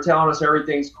they're telling us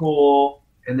everything's cool.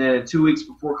 And then 2 weeks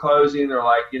before closing, they're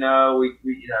like, we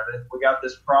got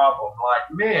this problem. I'm like,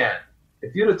 man,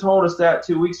 if you'd have told us that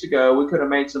 2 weeks ago, we could have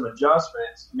made some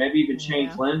adjustments, maybe even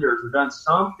changed lenders or done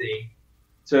something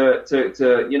to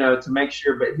make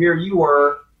sure. But here you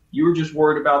were just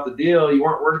worried about the deal. You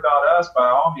weren't worried about us by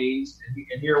all means.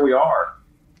 And here we are.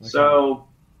 Okay. So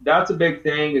that's a big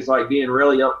thing, is like being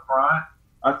really upfront.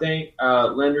 I think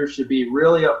lenders should be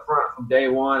really upfront from day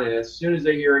one, and as soon as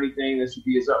they hear anything, they should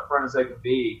be as upfront as they can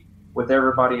be with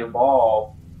everybody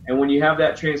involved. And when you have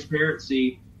that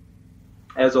transparency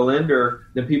as a lender,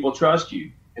 then people trust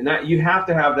you. And that you have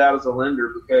to have that as a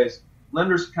lender, because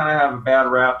lenders kind of have a bad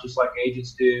rap just like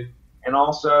agents do. And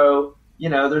also,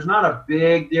 there's not a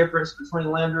big difference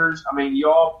between lenders. I mean, you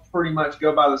all pretty much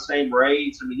go by the same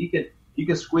rates. I mean, you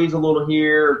can squeeze a little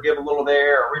here or give a little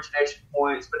there, origination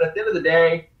points. But at the end of the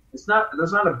day, there's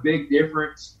not a big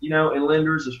difference, in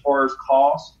lenders as far as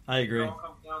cost. I agree.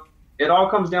 It all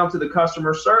comes down to the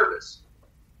customer service.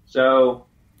 So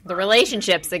the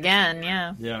relationships again,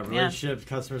 yeah. Yeah, relationships,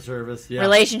 customer service, yeah.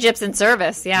 Relationships and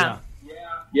service, yeah.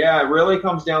 Yeah, it really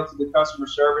comes down to the customer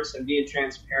service and being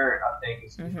transparent, I think,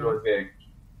 is really big.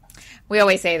 We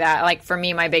always say that. Like, for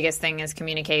me, my biggest thing is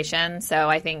communication. So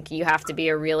I think you have to be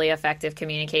a really effective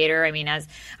communicator. I mean,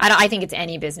 I think it's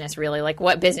any business, really. Like,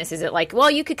 what business is it? Like,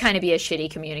 well, you could kind of be a shitty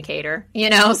communicator,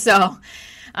 So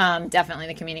definitely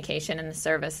the communication and the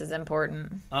service is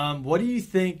important. What do you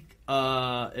think,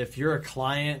 if you're a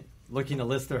client looking to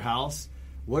list their house,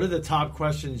 what are the top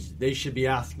questions they should be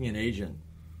asking an agent?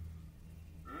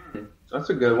 That's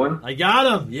a good one. I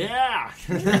got him. Yeah.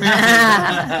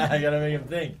 I got to make him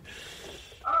think.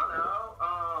 I don't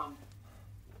know.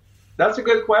 That's a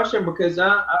good question, because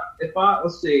if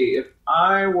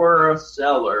I were a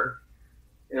seller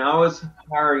and I was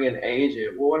hiring an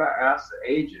agent, what would I ask the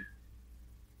agent?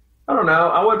 I don't know.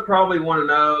 I would probably want to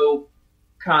know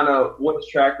kind of what his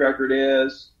track record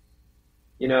is,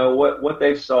 what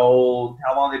they've sold,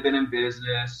 how long they've been in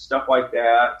business, stuff like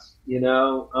that,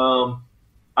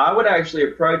 I would actually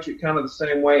approach it kind of the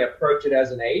same way I approach it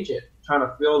as an agent, trying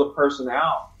to feel the person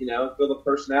out, feel the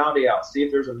personality out, see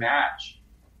if there's a match.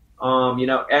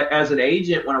 As an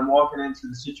agent, when I'm walking into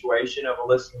the situation of a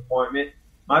listing appointment,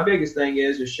 my biggest thing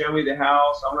is show me the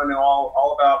house. I want to know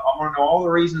I want to know all the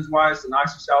reasons why it's the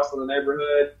nicest house in the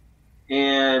neighborhood.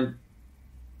 And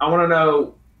I want to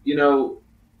know,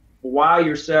 why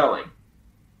you're selling.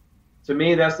 To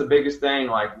me, that's the biggest thing.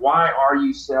 Like, why are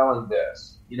you selling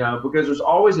this? Because there's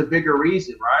always a bigger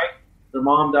reason, right? Their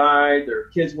mom died, their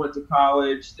kids went to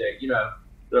college, they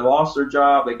lost their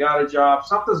job, they got a job.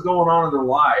 Something's going on in their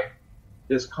life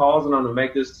that's causing them to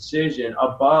make this decision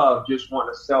above just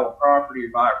wanting to sell a property or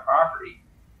buy a property.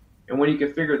 And when you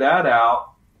can figure that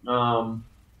out,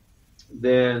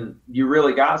 then you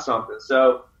really got something.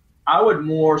 So I would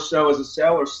more so as a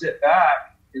seller sit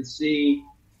back and see,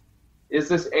 is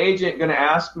this agent going to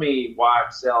ask me why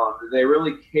I'm selling? Do they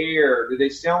really care? Do they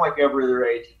sound like every other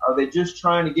agent? Are they just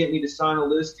trying to get me to sign a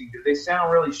listing? Do they sound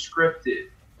really scripted,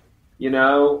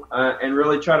 and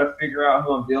really try to figure out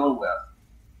who I'm dealing with?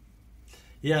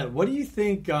 Yeah, what do you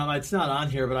think? It's not on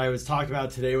here, but I was talking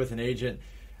about today with an agent.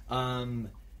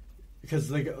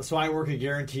 Because so I work a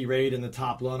guarantee rate, and the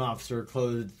top loan officer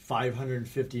closed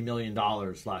 $550 million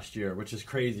last year, which is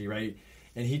crazy, right?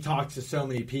 And he talks to so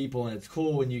many people, and it's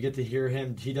cool when you get to hear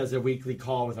him. He does a weekly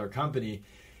call with our company.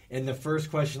 And the first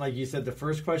question, like you said, the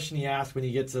first question he asks when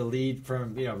he gets a lead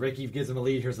from, Ricky gives him a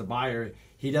lead, here's a buyer.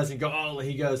 He doesn't go,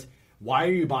 he goes, why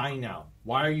are you buying now?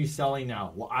 Why are you selling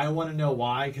now? Well, I want to know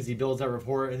why, because he builds that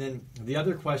rapport. And then the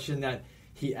other question that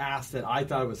he asked that I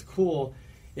thought was cool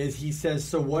is he says,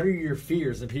 so what are your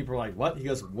fears? And people are like, what? He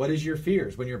goes, what is your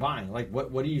fears when you're buying? Like,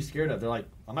 what are you scared of? They're like,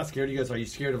 I'm not scared. He goes, are you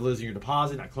scared of losing your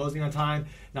deposit, not closing on time,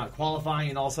 not qualifying?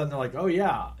 And all of a sudden they're like, oh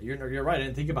yeah, you're right. I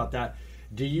didn't think about that.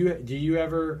 Do you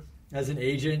ever, as an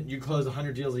agent, you close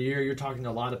 100 deals a year, you're talking to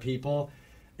a lot of people.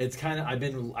 it's kind of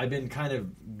I've been kind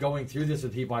of going through this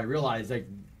with people. I realize like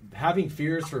having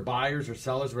fears for buyers or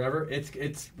sellers, whatever.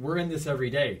 It's we're in this every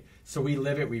day, so we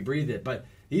live it, we breathe it. But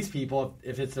these people,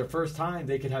 if it's their first time,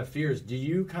 they could have fears. Do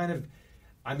you kind of,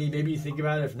 I mean, maybe you think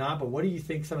about it, if not, but what do you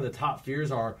think some of the top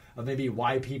fears are of maybe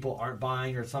why people aren't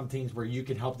buying, or some things where you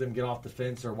can help them get off the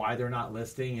fence, or why they're not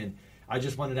listing? And I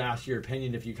just wanted to ask your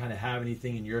opinion if you kind of have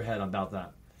anything in your head about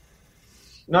that.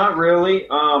 Not really,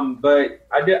 but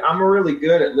I'm really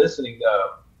good at listening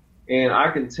though, and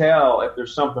I can tell if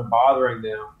there's something bothering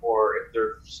them or if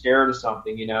they're scared of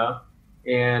something, you know.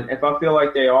 And if I feel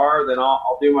like they are, then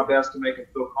I'll do my best to make them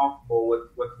feel comfortable with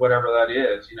whatever that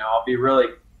is. You know, I'll be really,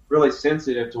 really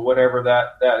sensitive to whatever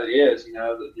that is. You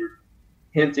know, that they're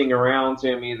hinting around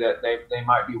to me that they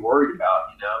might be worried about.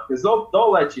 You know, because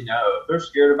they'll let you know if they're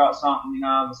scared about something. You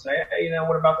know, they'll say, hey, you know,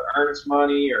 what about the earnest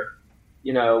money, or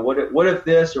you know, what if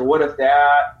this or what if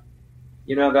that?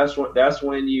 You know, that's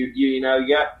when you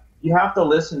have to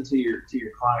listen to your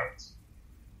clients.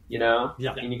 You know,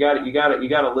 yeah. And you got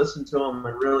to listen to them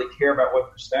and really care about what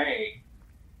they're saying.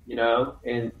 You know,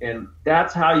 and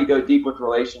that's how you go deep with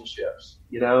relationships.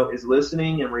 You know, is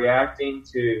listening and reacting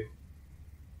to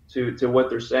what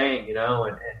they're saying. You know,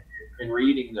 and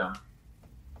reading them.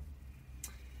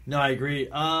 No, I agree.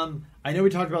 I know we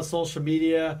talked about social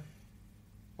media.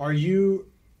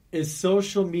 Is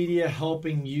social media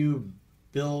helping you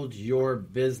build your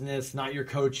business, not your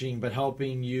coaching, but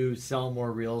helping you sell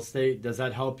more real estate? Does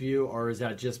that help you, or is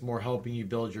that just more helping you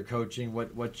build your coaching?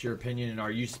 What's your opinion? And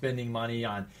are you spending money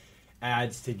on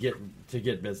ads to get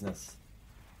business?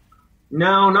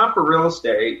 No, not for real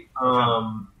estate.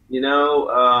 That's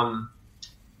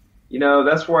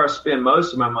where I spend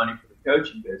most of my money for the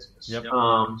coaching business. Yep.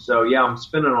 So yeah, I'm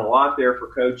spending a lot there for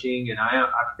coaching, and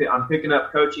I'm picking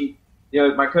up coaching. You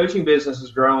know, my coaching business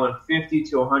is growing 50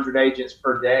 to 100 agents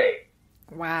per day.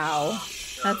 Wow,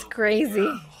 that's crazy.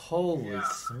 Holy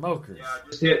smokers! Yeah, I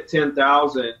just hit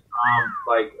 10,000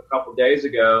 like a couple days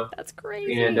ago. That's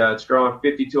crazy. And it's growing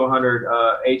 50 to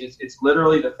 100 agents. It's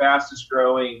literally the fastest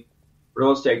growing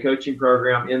real estate coaching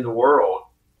program in the world.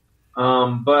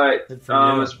 But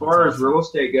as far as real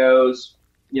estate goes,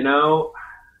 you know,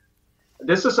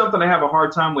 this is something I have a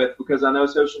hard time with, because I know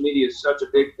social media is such a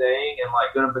big thing and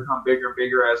like going to become bigger and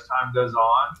bigger as time goes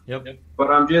on. Yep.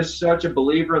 But I'm just such a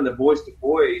believer in the voice to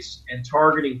voice and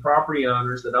targeting property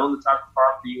owners that own the type of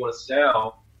property you want to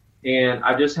sell. And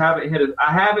I just haven't hit it.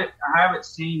 I haven't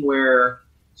seen where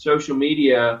social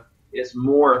media is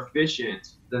more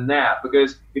efficient than that,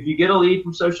 because if you get a lead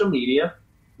from social media,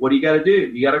 what do you got to do?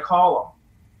 You got to call them,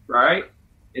 right?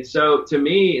 And so to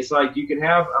me, it's like you can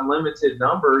have unlimited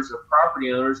numbers of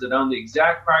property owners that own the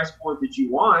exact price point that you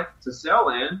want to sell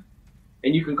in,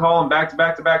 and you can call them back to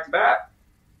back to back to back,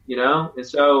 you know? And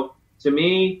so to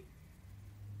me,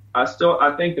 I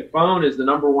think the phone is the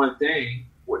number one thing,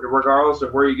 regardless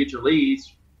of where you get your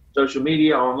leads, social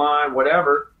media, online,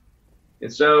 whatever.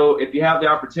 And so if you have the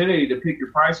opportunity to pick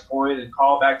your price point and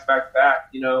call back to back to back,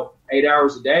 you know, 8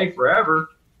 hours a day forever,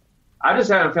 I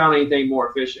just haven't found anything more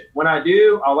efficient. When I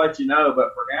do, I'll let you know.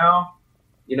 But for now,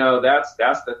 you know, that's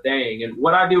the thing. And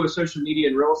what I do with social media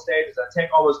and real estate is I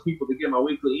take all those people that get my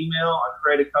weekly email, I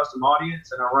create a custom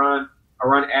audience, and I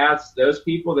run ads to those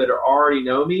people that already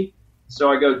know me.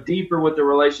 So I go deeper with the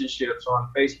relationships on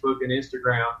Facebook and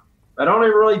Instagram. I don't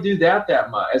even really do that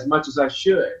as much as I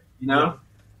should, you know?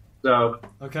 So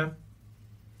okay.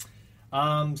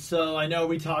 So I know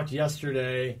we talked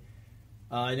yesterday.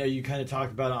 I know you kind of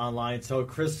talked about it online. So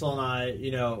Crystal and I,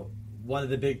 you know, one of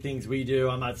the big things we do,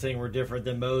 I'm not saying we're different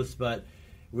than most, but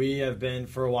we have been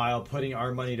for a while putting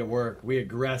our money to work. We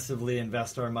aggressively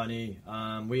invest our money.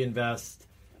 We've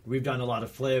done a lot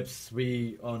of flips.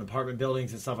 We own apartment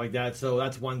buildings and stuff like that. So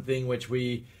that's one thing which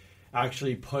we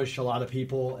actually push a lot of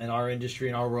people in our industry,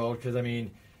 in our world. Because, I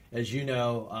mean, as you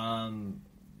know,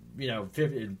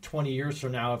 20 years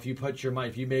from now, if you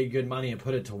made good money and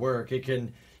put it to work,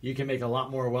 you can make a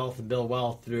lot more wealth and build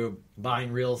wealth through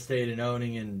buying real estate and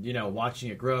owning and, you know,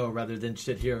 watching it grow, rather than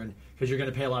sit here and, because you're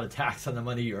going to pay a lot of tax on the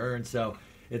money you earn. So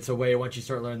it's a way once you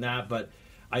start learning that. But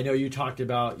I know you talked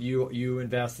about you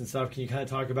invest and stuff. Can you kind of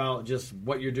talk about just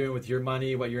what you're doing with your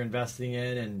money, what you're investing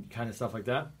in, and kind of stuff like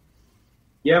that?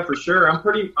 Yeah, for sure. I'm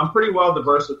pretty well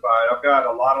diversified. I've got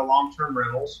a lot of long-term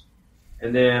rentals,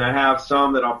 and then I have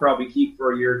some that I'll probably keep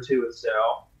for a year or two and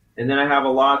sell. And then I have a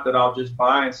lot that I'll just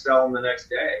buy and sell them the next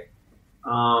day.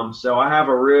 So I have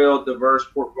a real diverse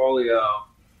portfolio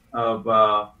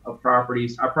of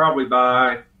properties. I probably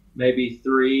buy maybe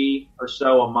 3 or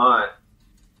so a month,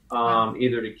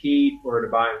 either to keep or to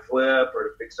buy and flip or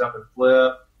to fix up and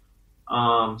flip.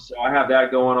 So I have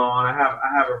that going on. I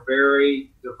have a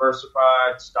very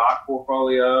diversified stock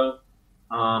portfolio.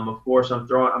 Of course, I'm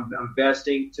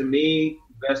investing. To me,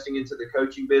 investing into the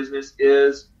coaching business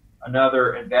is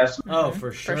another investment. Oh,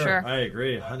 for sure. I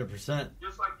agree, 100%.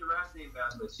 Just like the rest of the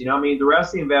investments. The rest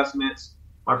of the investments,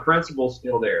 my principal's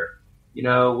still there.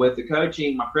 With the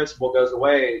coaching, my principal goes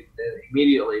away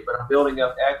immediately, but I'm building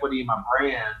up equity in my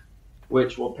brand,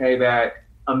 which will pay back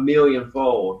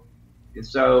 1,000,000-fold. And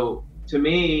so, to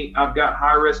me, I've got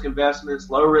high-risk investments,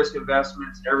 low-risk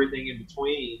investments, and everything in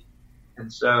between.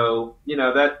 And so,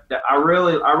 that I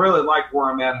really like where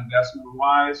I'm at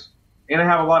investment-wise, and I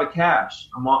have a lot of cash.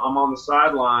 I'm on the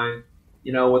sideline,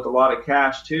 with a lot of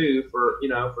cash too for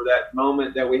that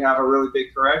moment that we have a really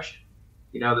big correction,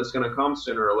 that's going to come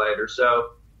sooner or later.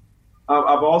 So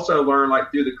I've also learned,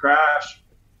 like through the crash,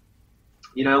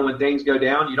 when things go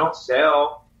down, you don't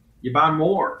sell, you buy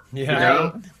more.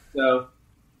 Yeah. So.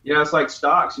 It's like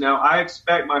stocks. I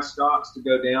expect my stocks to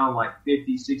go down like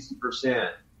 50,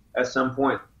 60% at some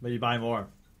point. But you buy more.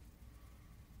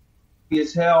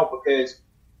 As hell, because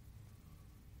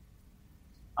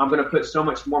I'm going to put so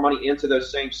much more money into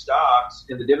those same stocks,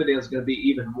 and the dividend is going to be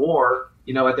even more,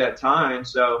 at that time.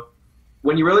 So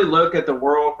when you really look at the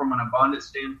world from an abundance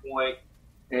standpoint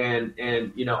and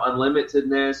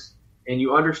unlimitedness, and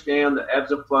you understand the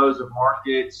ebbs and flows of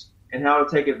markets, and how to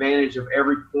take advantage of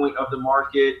every point of the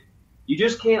market, you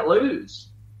just can't lose.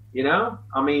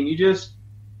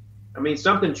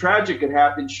 Something tragic could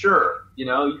happen, sure.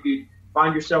 You could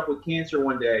find yourself with cancer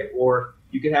one day, or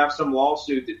you could have some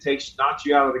lawsuit that knocks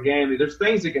you out of the game. There's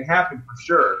things that can happen for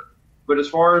sure. But as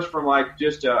far as from like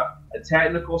just a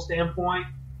technical standpoint,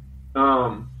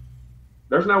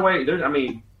 there's no way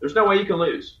you can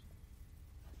lose.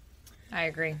 I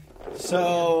agree.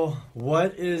 So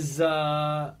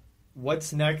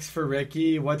what's next for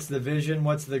Ricky? What's the vision?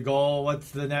 What's the goal?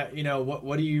 What's the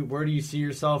where do you see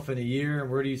yourself in a year,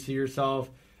 and where do you see yourself?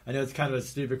 I know it's kind of a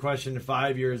stupid question in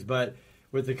 5 years, but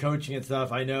with the coaching and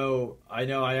stuff, I know I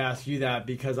asked you that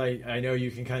because I know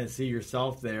you can kind of see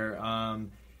yourself there.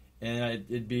 And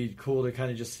it'd be cool to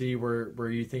kind of just see where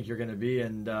you think you're going to be.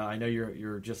 And I know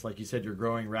you're just like you said, you're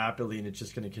growing rapidly, and it's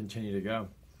just going to continue to go.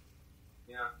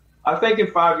 Yeah. I think in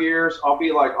 5 years I'll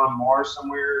be like on Mars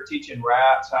somewhere teaching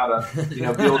rats how to,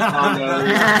 build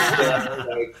condos,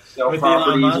 like sell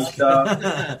properties and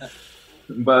stuff.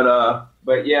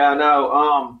 But yeah,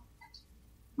 no.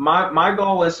 My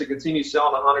goal is to continue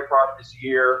selling 100 properties a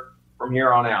year from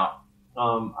here on out.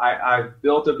 I've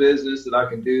built a business that I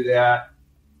can do that,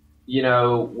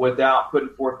 without putting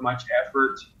forth much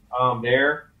effort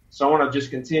there. So I want to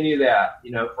just continue that,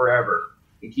 forever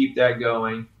and keep that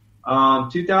going.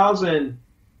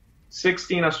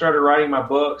 2016, I started writing my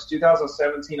books.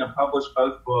 2017, I published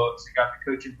both books and got the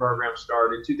coaching program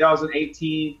started.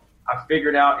 2018, I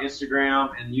figured out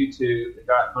Instagram and YouTube and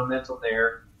got momentum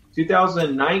there.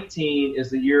 2019 is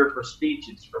the year for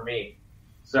speeches for me.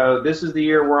 So this is the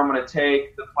year where I'm going to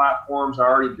take the platforms I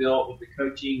already built with the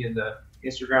coaching and the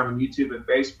Instagram and YouTube and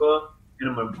Facebook, and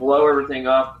I'm going to blow everything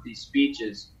up with these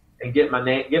speeches and get my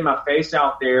face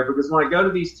out there, because when I go to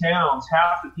these towns,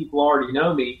 half the people already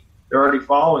know me. They're already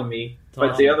following me,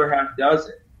 but the other half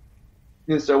doesn't.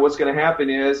 And so what's going to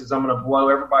happen is I'm going to blow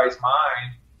everybody's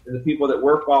mind, and the people that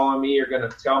were following me are going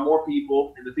to tell more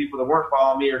people, and the people that weren't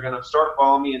following me are going to start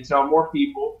following me and tell more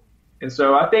people. And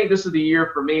so I think this is the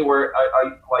year for me where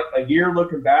like a year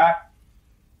looking back,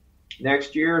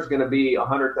 next year is going to be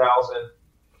 100,000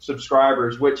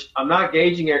 subscribers, which I'm not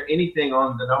gauging anything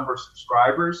on the number of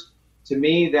subscribers. To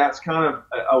me, that's kind of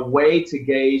a way to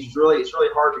gauge. It's really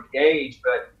hard to gauge,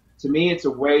 but to me, it's a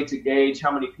way to gauge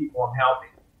how many people I'm helping.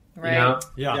 Right.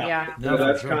 Yeah. So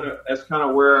that's kind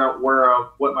of where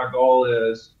what my goal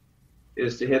is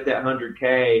to hit that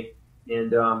 100K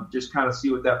and just kind of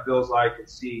see what that feels like and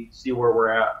see where we're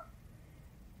at.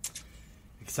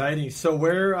 Exciting. So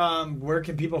where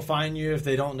can people find you if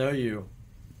they don't know you?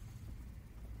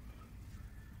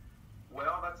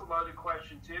 Well, that's a loaded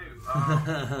question too.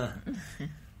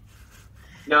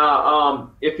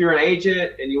 Now, if you're an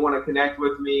agent and you want to connect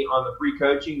with me on the free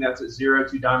coaching, that's at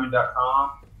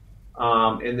 02diamond.com.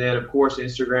 And then, of course,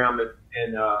 Instagram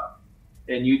and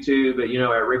YouTube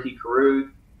at Ricky Carruth.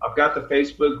 I've got the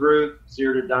Facebook group,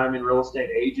 0 to Diamond Real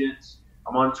Estate Agents.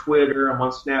 I'm on Twitter. I'm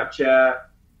on Snapchat.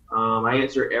 I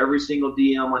answer every single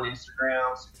DM on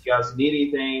Instagram. So if you guys need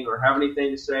anything or have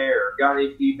anything to say or got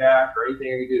any feedback or anything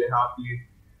I can do to help you,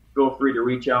 feel free to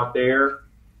reach out there.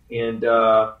 And,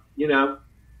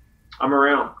 I'm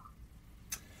around.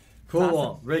 Cool. Awesome.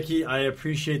 Well, Ricky, I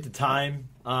appreciate the time.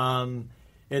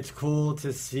 it's cool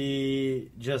to see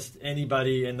just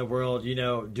anybody in the world,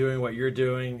 doing what you're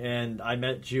doing. And I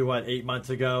met you, 8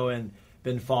 months ago, and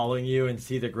been following you and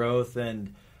see the growth.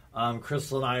 And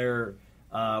Crystal and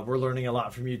I we're learning a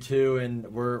lot from you too. And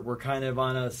we're kind of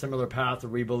on a similar path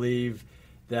where we believe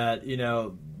that,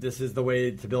 this is the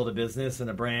way to build a business and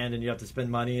a brand, and you have to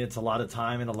spend money. It's a lot of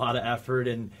time and a lot of effort.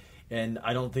 And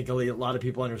I don't think a lot of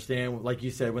people understand, like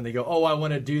you said, when they go, oh, I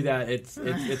want to do that. It's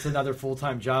another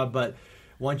full-time job. But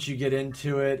once you get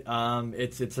into it,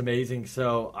 it's amazing.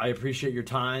 So I appreciate your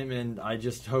time, and I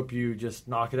just hope you just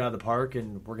knock it out of the park.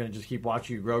 And we're going to just keep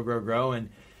watching you grow. And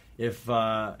if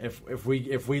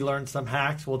we learn some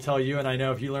hacks, we'll tell you. And I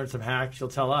know if you learn some hacks, you'll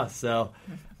tell us. So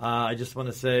I just want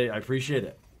to say I appreciate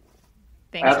it.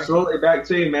 Thanks. Absolutely. Back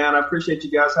to you, man. I appreciate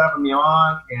you guys having me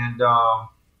on. And,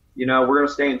 we're going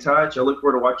to stay in touch. I look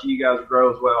forward to watching you guys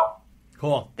grow as well.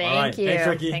 Cool. Thank you. Thanks,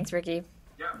 Ricky. Thanks, Ricky.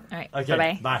 Yeah. All right. Okay.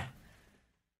 Bye-bye. Bye.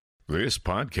 This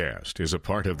podcast is a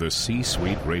part of the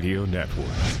C-Suite Radio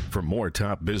Network. For more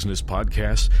top business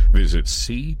podcasts, visit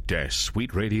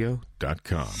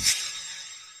c-suiteradio.com.